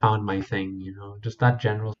I just found my thing. You know, just that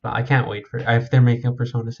general style. I can't wait for if they're making a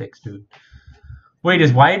Persona 6, dude. Wait,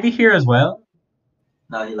 is YB here as well?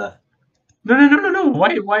 No, he left. No, no, no, no, no.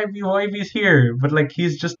 YB's here, but like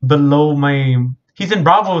he's just below my. He's in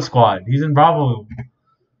Bravo squad. He's in Bravo.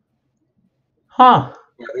 Huh?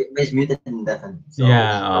 Yeah, he's muted indefinite, so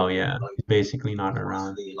Yeah. he's Oh, probably yeah. He's basically not around.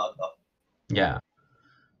 mostly logged off. Yeah.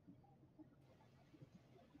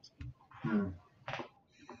 Hmm.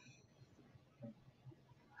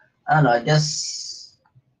 I don't know. I guess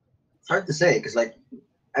it's hard to say because, like,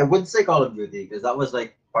 I would say Call of Duty because that was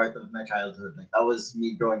like part of my childhood. Like, that was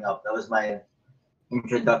me growing up. That was my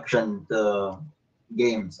introduction to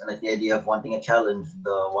games and like the idea of wanting a challenge,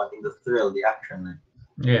 the wanting the thrill, the action. Like,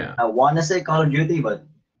 Yeah. I want to say Call of Duty, but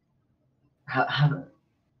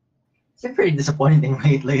it's been pretty disappointing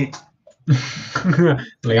lately. Like,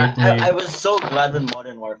 Lately. I was so glad when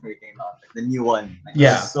Modern Warfare came out, like the new one. Like, I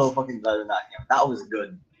Yeah. was so fucking glad when that came out. That was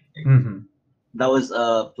good. Mm-hmm. That was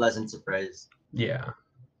a pleasant surprise. Yeah.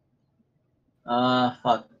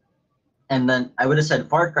 Fuck. And then I would have said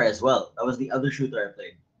Far Cry as well. That was the other shooter I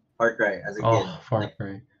played. Far Cry as a kid. Oh, Far Like,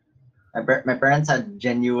 Cry. my parents had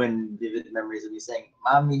genuine, vivid memories of me saying,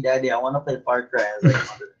 "Mommy, Daddy, I want to play Far Cry." I was like,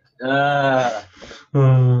 Uh,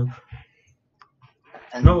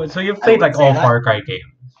 and no, so you've I played would like say all that Far Cry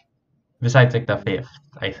games, besides like the fifth,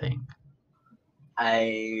 I think.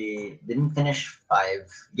 I didn't finish 5.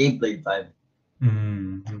 Gabe played 5.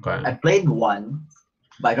 I Okay. played 1,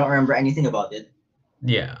 but I don't remember anything about it.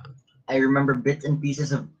 Yeah. I remember bits and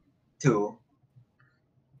pieces of 2.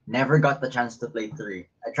 Never got the chance to play 3.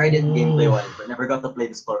 I tried it gameplay Ooh. wise, but never got to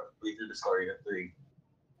play through the story of 3.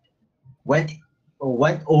 Went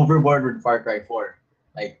overboard with Far Cry 4.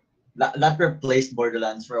 Like that replaced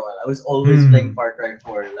Borderlands for a while. I was always playing Far Cry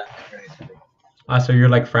 4 left and right. Ah, so you're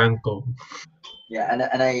like Franco. Yeah, and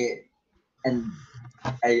I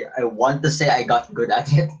want to say I got good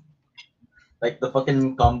at it. Like the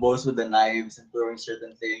fucking combos with the knives and throwing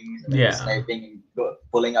certain things, and like the Yeah. sniping and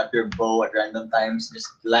pulling out your bow at random times, just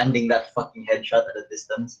landing that fucking headshot at a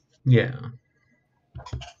distance. Yeah.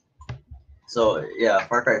 So yeah,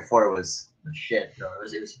 Far Cry 4 was the shit, bro.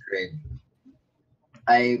 It was great.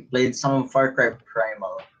 I played some of Far Cry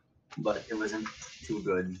Primal, but it wasn't too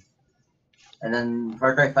good. And then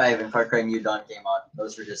Far Cry 5 and Far Cry New Dawn came out.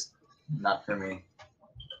 Those were just not for me.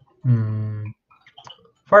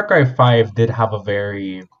 Far Cry 5 did have a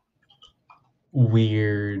very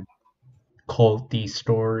weird culty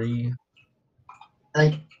story.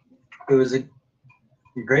 Like it was a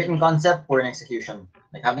great in concept, poor in execution.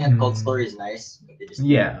 Like having a cult story is nice, but they just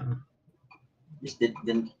Yeah. just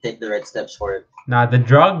didn't take the right steps for it. Nah, the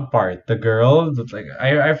drug part, the girl, like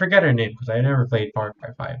I forget her name because I never played Far Cry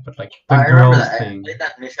 5, but like the I remember girls that. I thing. played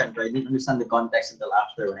that mission, but I didn't understand the context until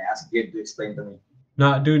after when I asked Gabe to explain to me.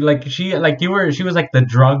 No, dude, like she was like the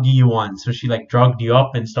druggy one, so she like drugged you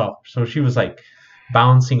up and stuff. So she was like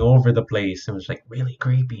bouncing over the place. It was like really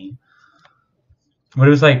creepy. But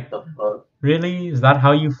it was like, The fuck? really? Is that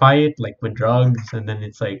how you fight? Like with drugs? And then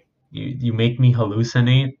it's like you make me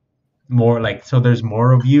hallucinate more, like so there's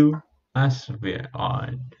more of you? That's a bit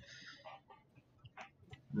odd.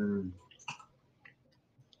 Mm.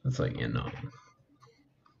 It's like,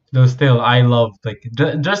 though still I love like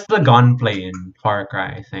just the gunplay in Far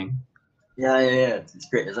Cry, I think. Yeah. It's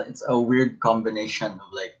great. It's a weird combination of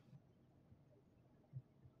like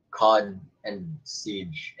COD and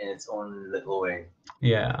Siege in its own little way,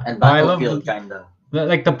 Yeah. and Oh, I love Battlefield kinda.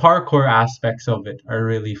 like the parkour aspects of it are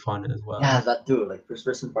really fun as well. Yeah, that too. Like first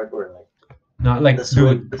person parkour, like Not like,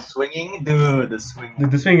 dude, the swinging, dude, the swing.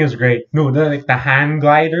 the swing is great. No, like the hand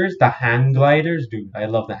gliders, dude. I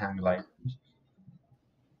love the hand gliders.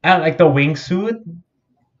 And like the wingsuit.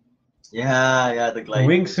 Yeah, the The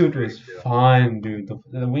gliding was wingsuit great was too. fun, dude.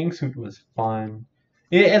 The wingsuit was fun.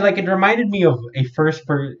 It reminded me of it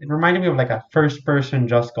reminded me of like a first person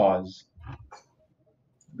Just Cause.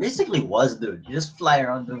 Basically was, dude. You just fly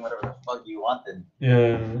around doing whatever the fuck you wanted.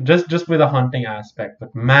 Yeah, just with a hunting aspect,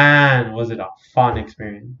 but man, was it a fun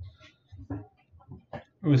experience.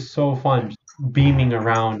 It was so fun just beaming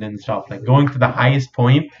around and stuff, like going to the highest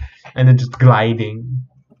point and then just gliding.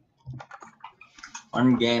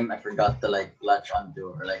 One game I forgot to like latch onto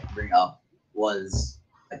or like bring up was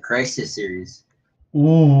a Crisis series.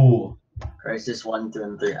 Ooh. Crisis 1, 2,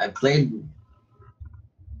 and 3. I played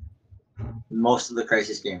most of the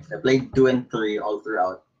Crisis games. I played 2 and 3 all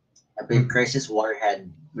throughout. I played Crisis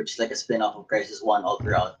Warhead, which is like a spin off of Crisis 1 all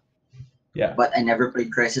throughout. Yeah. But I never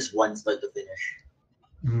played Crisis 1 start to finish.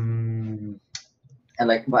 Mm.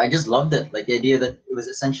 And but I just loved it. Like the idea that it was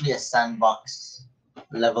essentially a sandbox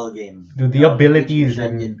level game. Dude, the You know, like each abilities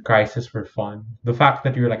mission in Crisis were fun. The fact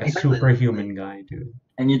that you're like a Exactly. superhuman guy, dude.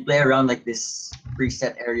 and you'd play around like this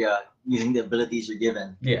preset area using the abilities you're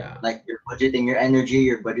given. Yeah. Like you're budgeting your energy,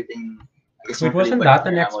 you're budgeting. I guess Wait, not really wasn't that budgeting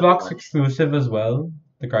an your ammo too Xbox much. exclusive as well?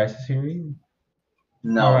 The Crisis series?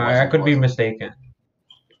 No, Or it I wasn't, could it be wasn't. mistaken.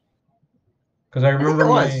 Because I I think remember it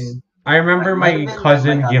was. I remember Might have my been, might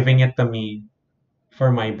cousin not. giving it to me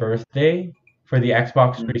for my birthday for the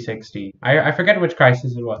Xbox Mm. 360. I forget which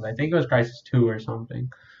Crisis it was. I think it was Crisis 2 or something.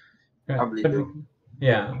 Probably But do.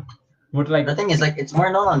 yeah. But like, The thing is, like, it's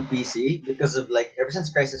more known on PC because of like ever since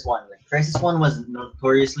Crisis One. Like Crisis One was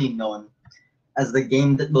notoriously known as the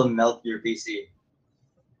game that will melt your PC.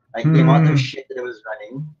 Like the amount of shit that it was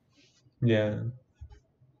running, yeah.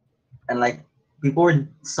 and like people were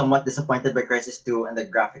somewhat disappointed by Crisis Two and the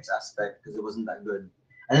graphics aspect because it wasn't that good.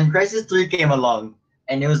 And then Crisis Three came along,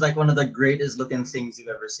 and it was like one of the greatest looking things you've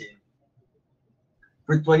ever seen.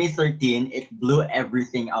 For 2013, it blew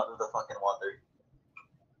everything out of the fucking water.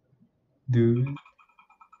 Dude.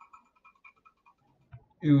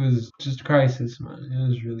 It was just Crisis, man. It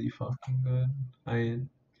was really fucking good. I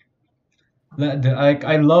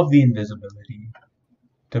love the invisibility,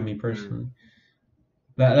 to me personally.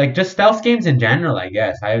 Like just stealth games in general, I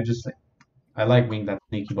guess. I like being that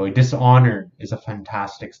sneaky boy. Dishonored is a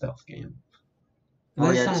fantastic stealth game. Oh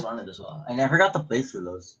There's yeah, some- Dishonored as well. I never got to play through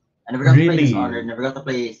those. I never got to play Really? Dishonored. Never got to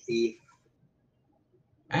play Thief.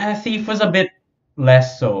 Thief was a bit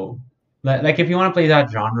less so. Like if you want to play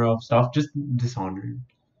that genre of stuff, just Dishonored.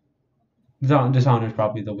 Dishonored is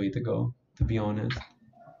probably the way to go, to be honest.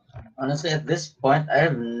 Honestly, at this point, I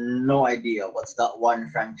have no idea what's that one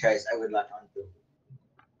franchise I would latch onto.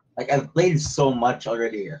 Like I've played so much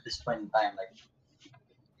already at this point in time.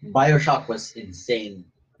 Like BioShock was insane.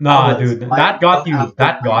 Nah, That was dude, that got you. mindfuck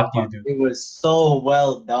That after got you, mindfuck. dude. It was so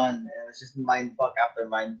well done. It was just mindfuck after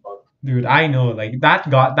mindfuck. Dude, I know, like that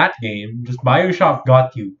game, just BioShock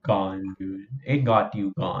got you gone, dude. It got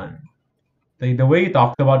you gone. The way you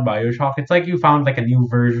talked about BioShock, it's like you found like a new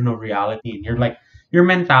version of reality, and you're like your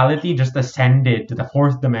mentality just ascended to the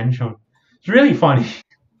fourth dimension. It's really funny.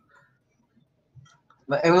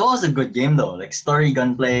 But it was a good game though. Like story,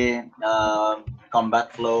 gunplay,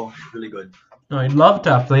 combat flow, really good. No, I'd love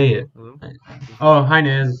to play it. Hello? Oh, hi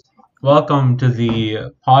Niz. Welcome to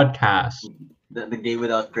the podcast. The Day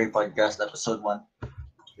Without Grey podcast, episode 1.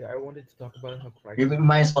 Yeah, I wanted to talk about how We Crisis.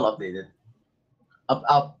 might as well update it.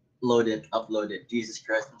 Upload it. Jesus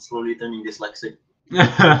Christ, I'm slowly turning dyslexic.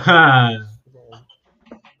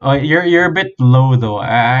 Oh, you're a bit low though.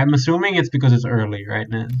 I'm assuming it's because it's early, right,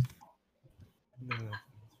 Niz? No, it's fine.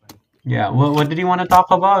 Yeah. What did you want to talk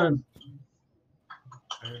about?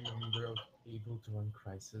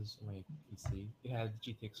 Crysis on my PC. It had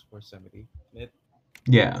GTX 470 in it.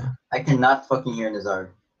 Yeah. I cannot fucking hear Nazar.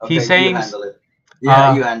 Okay, He's saying you handle it.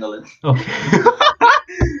 Yeah, you handle it. okay.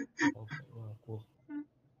 Okay, well, cool.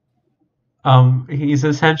 He's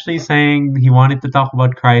essentially saying he wanted to talk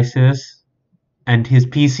about Crisis, and his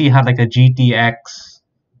PC had like a GTX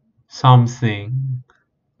something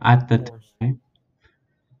at the Force. time.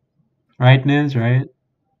 Right, Niz? Right?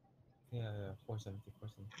 Yeah, 470,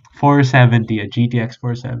 470. 470, a GTX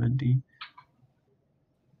 470.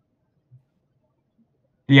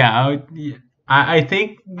 Yeah, I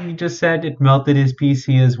think he just said it melted his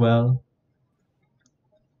PC as well.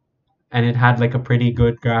 And it had like a pretty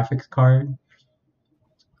good graphics card.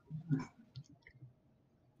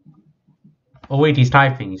 Oh wait, he's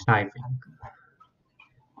typing.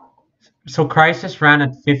 So Crysis ran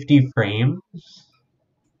at 50 frames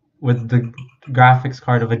with the graphics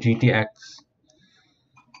card of a GTX.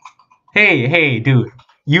 Hey, dude.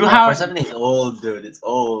 You have 470 is old, dude. It's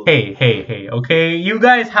old. Hey, okay? You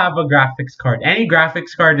guys have a graphics card. Any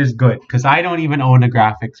graphics card is good, because I don't even own a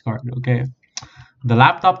graphics card, okay? The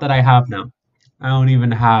laptop that I have now, I don't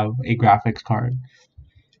even have a graphics card.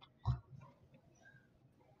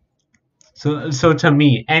 So to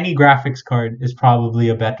me, any graphics card is probably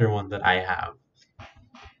a better one that I have.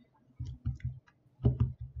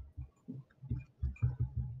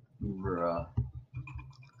 Bruh.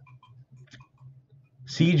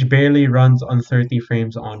 Siege barely runs on 30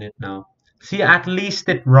 frames on it now. See, at least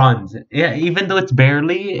it runs. Yeah, even though it's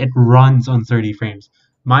barely, it runs on 30 frames.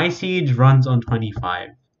 My Siege runs on 25.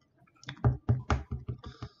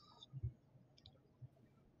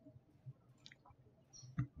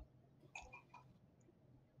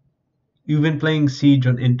 You've been playing Siege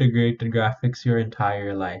on integrated graphics your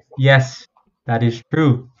entire life. Yes, that is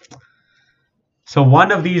true. So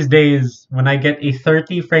one of these days, when I get a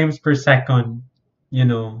 30 frames per second,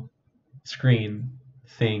 screen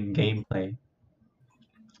thing, gameplay,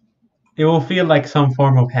 it will feel like some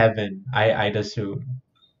form of heaven, I'd assume.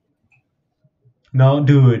 No,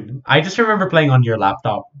 dude, I just remember playing on your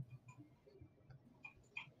laptop.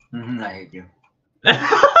 I hate you.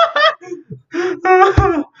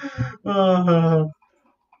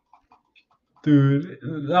 Dude,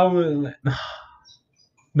 that was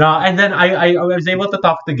no, and then I was able to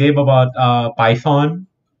talk to Gabe about Python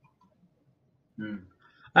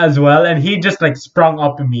as well, and he just like sprung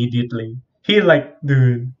up immediately. He like,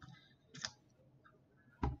 dude.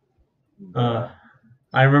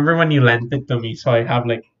 I remember when you lent it to me, so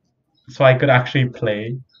I could actually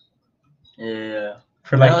play. Yeah.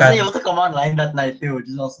 For I like wasn't that. able to come online that night too, which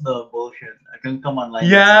is also the bullshit. I couldn't come online.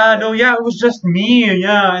 Yeah, no, yeah, it was just me,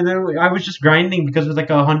 yeah, and then I was just grinding because it was like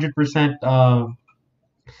 100%.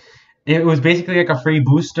 It was basically like a free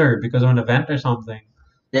booster because of an event or something.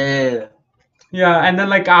 Yeah. Yeah, and then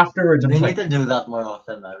like afterwards, I'm They just need like, to do that more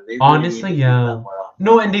often, man. They really honestly, need to do yeah. that more often.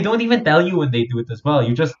 No, and they don't even tell you when they do it as well.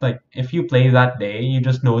 You just like, if you play that day, you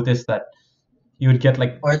just notice that you would get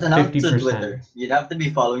like Or it's announced to 50%. Twitter. You'd have to be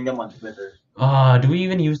following them on Twitter. Do we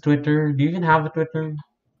even use Twitter? Do you even have a Twitter?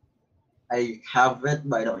 I have it,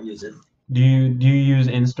 but I don't use it. Do you use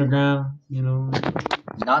Instagram?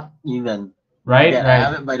 Not even. Right, Yeah, right. I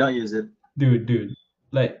have it, but I don't use it. Dude,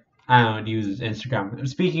 like I don't use Instagram.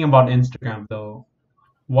 Speaking about Instagram though,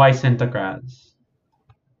 why Centacrats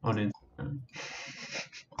on Instagram?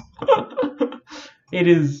 It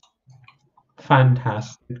is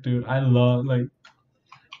fantastic, dude. I love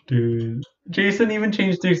dude. Jason even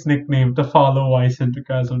changed his nickname to follow why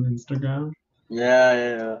Centacrats on Instagram.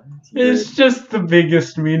 Yeah. It's just the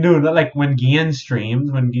biggest meme, dude. Like when Gian streams,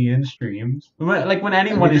 when anyone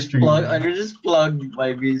is streaming. I could just plug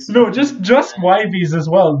my bees. No, just YBs as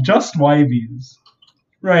well. Just YBs.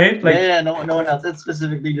 Right? Like Yeah, no one else. It's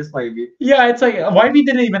specifically just my bees. yeah, it's like YB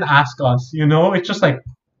didn't even ask us, It's just like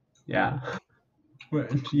yeah.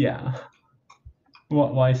 Yeah.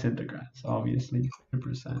 Why Centacrats? Obviously.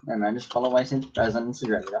 100%. Yeah, man, just follow my Syntagrams on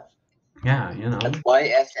Instagram, Yeah, That's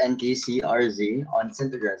YSNTCRZ on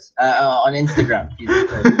Syntagrams. On Instagram. Jesus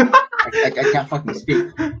Christ. I can't fucking speak.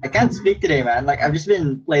 I can't speak today, man. Like I've just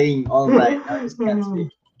been playing all night. I just can't speak.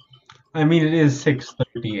 I mean, it is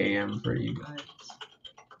 6:30 a.m. for you guys,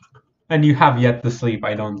 and you have yet to sleep.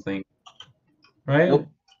 I don't think, right? Nope.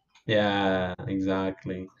 Yeah,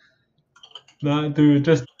 exactly. No, dude,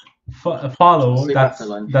 just follow. Sleep after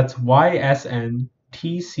lunch. That's YSNTCRZ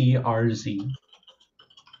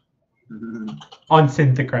on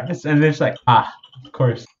Syntacrats, and it's like of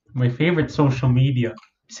course, my favorite social media,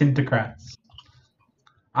 Syntacrats.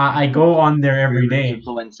 I go on there every day.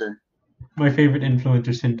 Influencer. My favorite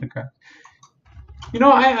influencer, Syntacrats.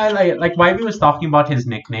 I like YB was talking about his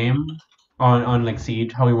nickname on like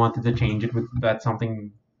Siege, how he wanted to change it with that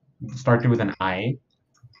something started with an I.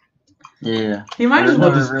 Yeah. He might as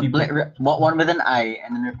well just keep. One with an I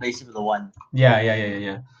and then replace it with a one.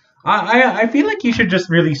 Yeah. I feel like you should just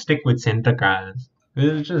really stick with Syntagras.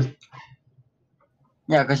 It's just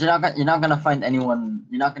Yeah, because you're not gonna find anyone.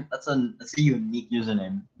 You're not gonna. That's a unique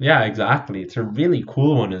username. yeah, exactly. It's a really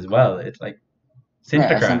cool one as well. It's like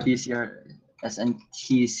Yeah, Syntagras.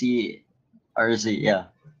 SNTCRZ. Yeah.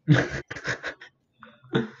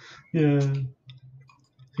 Yeah.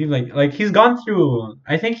 He like he's gone through.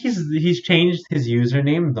 I think he's changed his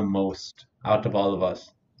username the most out of all of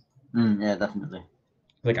us. Yeah, definitely.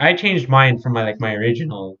 Like I changed mine from my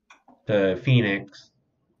original to Phoenix.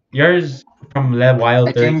 Yours from Le Wild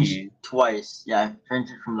I changed Turkey. twice. Yeah, I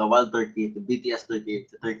changed it from the Wild Turkey to BTS Turkey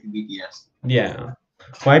to Turkey BTS. Yeah.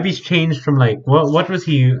 YB's changed from like what was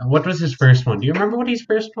he? What was his first one? Do you remember what his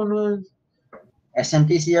first one was?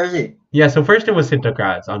 SNTCRZ. Yeah. So first it was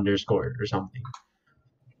Syntagras underscore or something,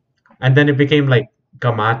 and then it became like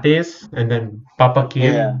Kamates, and then Papa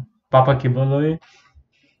Kim, Yeah. Papa Kiboloy.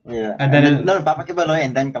 Yeah. And then no, Papa Kibaloy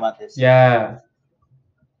and then Kamatis. Yeah.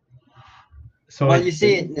 So Well, you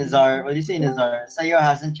see, Nizar, Sayo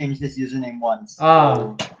hasn't changed his username once.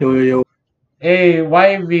 Ah. So, Hey,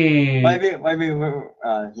 YB.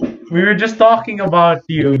 We were just talking about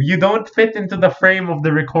you. You don't fit into the frame of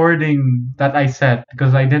the recording that I set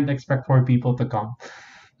because I didn't expect 4 people to come.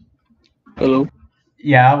 Hello,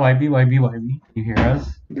 Yeah, YB. You hear us?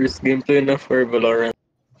 there's gameplay enough for Valorant.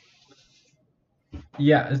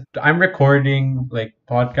 Yeah, I'm recording like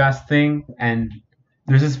podcast thing, and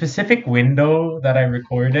there's a specific window that I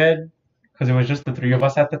recorded because it was just the 3 of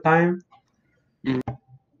us at the time. Mhm.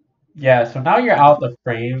 Yeah, so now you're out of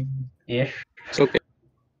frame ish. It's okay.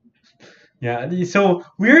 Yeah, so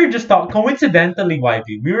we were just coincidentally,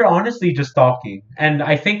 YB, we were honestly just talking, and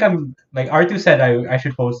I think I'm like R2 said I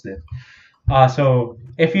should post it. So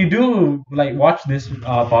if you do like watch this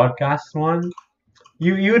podcast one,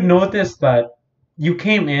 you would notice that you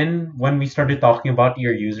came in when we started talking about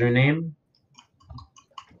your username.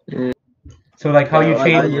 Mm. So like how you I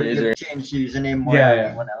change, know. you changed username more Yeah, than yeah.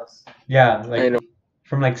 anyone else. yeah, I like know.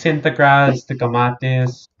 from like Syntagras to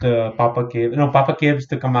Kamatis to Papa Kibs, no Papa Kibs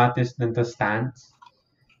to Kamatis then to Stance.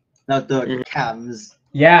 Not the Mhm. cams.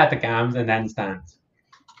 Yeah, to Cams and then Stance.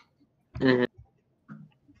 Mhm.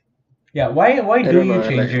 Yeah, why I do don't you know,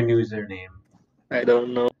 change like- your username? I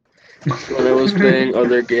don't know. When I was playing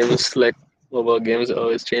other games, like mobile games, I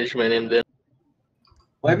always change my name then.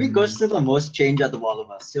 YB goes through the most change out of all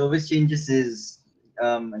of us. He always changes his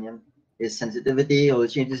sensitivity,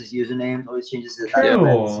 always changes his username, always changes his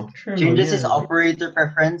attachments. True, Changes his yeah. operator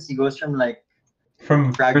preference. He goes from like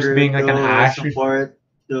From first Fragger being like an to Ash. support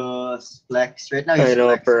to Flex. Right now he's I know,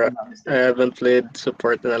 Flex. but if I'm not I mistaken. haven't played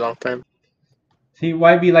support in a long time. See,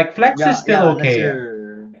 YB, like Flex is still unless okay.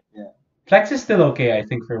 you're- yeah. Flex is still okay, I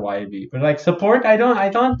think, for YB. But like support, I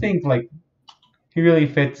don't think like he really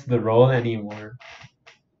fits the role anymore.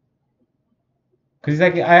 Cause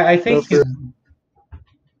like I think No, he's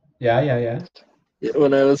yeah.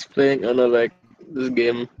 When I was playing on like this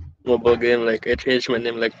game, mobile game, like I changed my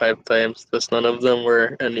name like 5 times. Because none of them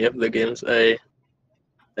were any of the games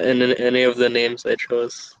any of the names I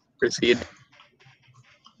chose proceed.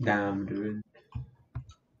 Damn, dude.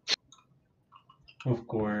 Of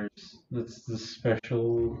course, that's the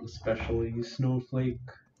especially snowflake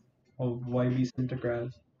of YB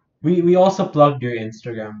Syntagras. We also plugged your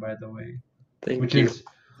Instagram, by the way, Thank which you. is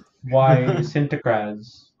why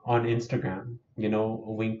Syntagras on Instagram. You know,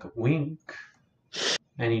 wink, wink.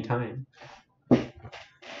 Anytime.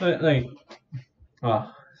 But like,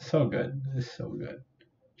 oh, so good. It's so good.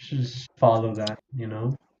 Just follow that, you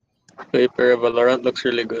know. Paper Valorant looks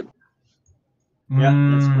really good.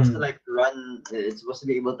 Yeah, it's supposed to Mm. like run. It's supposed to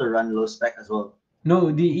be able to run low spec as well. No,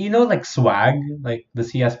 you know like swag, like the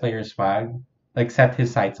CS player swag, like set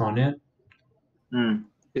his sights on it.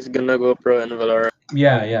 He's gonna go pro in Valorant.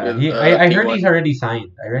 Yeah. With, I heard T1. he's already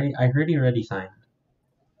signed. I heard he already signed.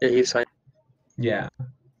 Yeah, he signed. Yeah,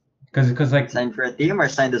 cause like Signed for a team or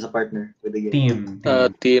signed as a partner with the game. team.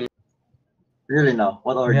 Team Really no.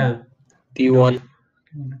 What order? Yeah. T1.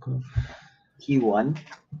 No. T1?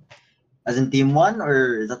 As in team 1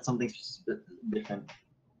 or is that something different?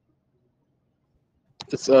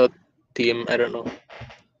 It's a team. I don't know.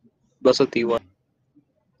 That's a T1.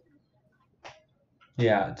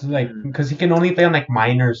 Yeah, it's like because he can only play on like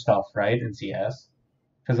minor stuff, right, in CS,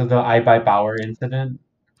 because of the I buy power incident.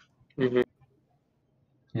 Mhm.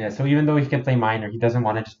 Yeah, so even though he can play minor, he doesn't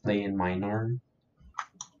want to just play in minor,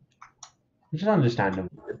 which is understandable.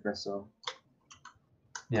 So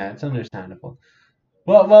Yeah, it's understandable.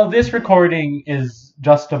 Well, this recording is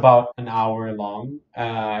just about an hour long.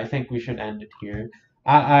 I think we should end it here.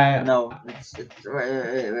 I No, it's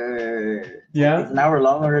wait. Yeah, It's an hour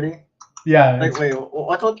long already. yeah. Like, wait,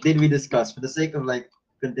 what did we discuss for the sake of like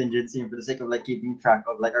contingency and for the sake of like keeping track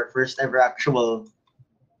of like our first ever actual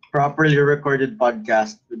properly recorded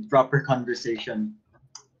podcast with proper conversation?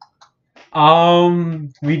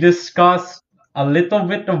 We discussed a little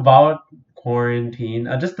bit about quarantine,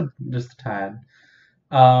 just a tad.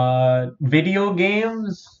 Video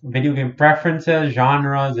game preferences,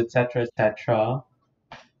 genres, etc., etc.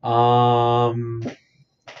 Um,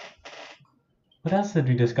 what else did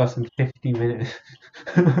we discuss in 50 minutes?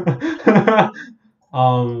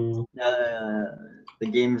 um, The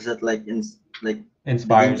games that like the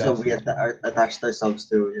Inspired games that us. we attached ourselves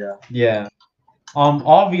to. Yeah. Yeah.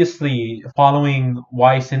 Obviously following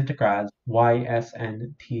Ysyntacriz,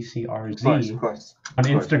 YSNTCRZ Of course. on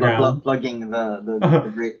Of course. Instagram. Plugging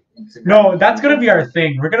the great Instagram. No, that's gonna be our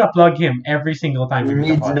thing. We're gonna plug him every single time we do the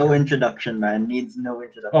Needs no podcast. introduction, man. Needs no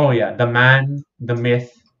introduction. Oh yeah, the man, the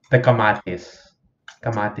myth, the Kamatis.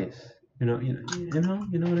 Kamatis. You know what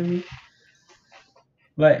I mean?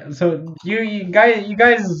 Like, so you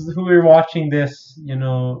guys who are watching this,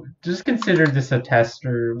 just consider this a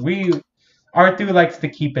tester. Arthur likes to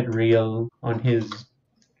keep it real on his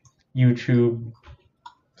YouTube.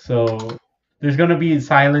 So there's gonna be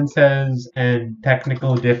silences and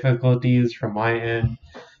technical difficulties from my end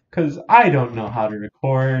because I don't know how to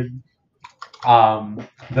record.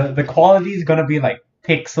 The quality is gonna be like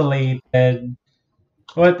pixelated,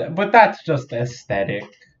 but that's just aesthetic,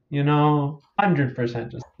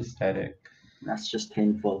 100% just aesthetic. That's just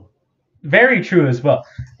painful. Very true as well.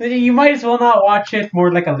 You might as well not watch it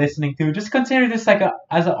more like a listening to. Just consider this like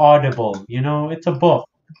as an audible. It's a book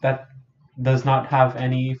that does not have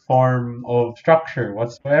any form of structure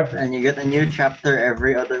whatsoever. And you get a new chapter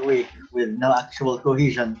every other week with no actual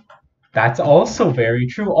cohesion. That's also very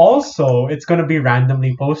true. Also, it's going to be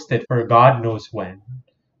randomly posted for God knows when.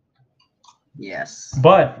 Yes.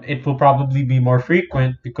 But it will probably be more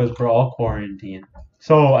frequent because we're all quarantined.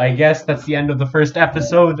 So I guess that's the end of the first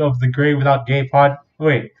episode of the Gray Without Gay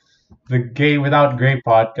the Gay Without Gray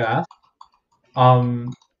podcast.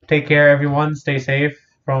 Take care, everyone. Stay safe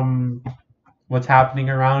from what's happening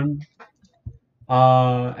around.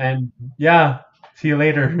 And yeah, see you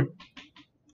later.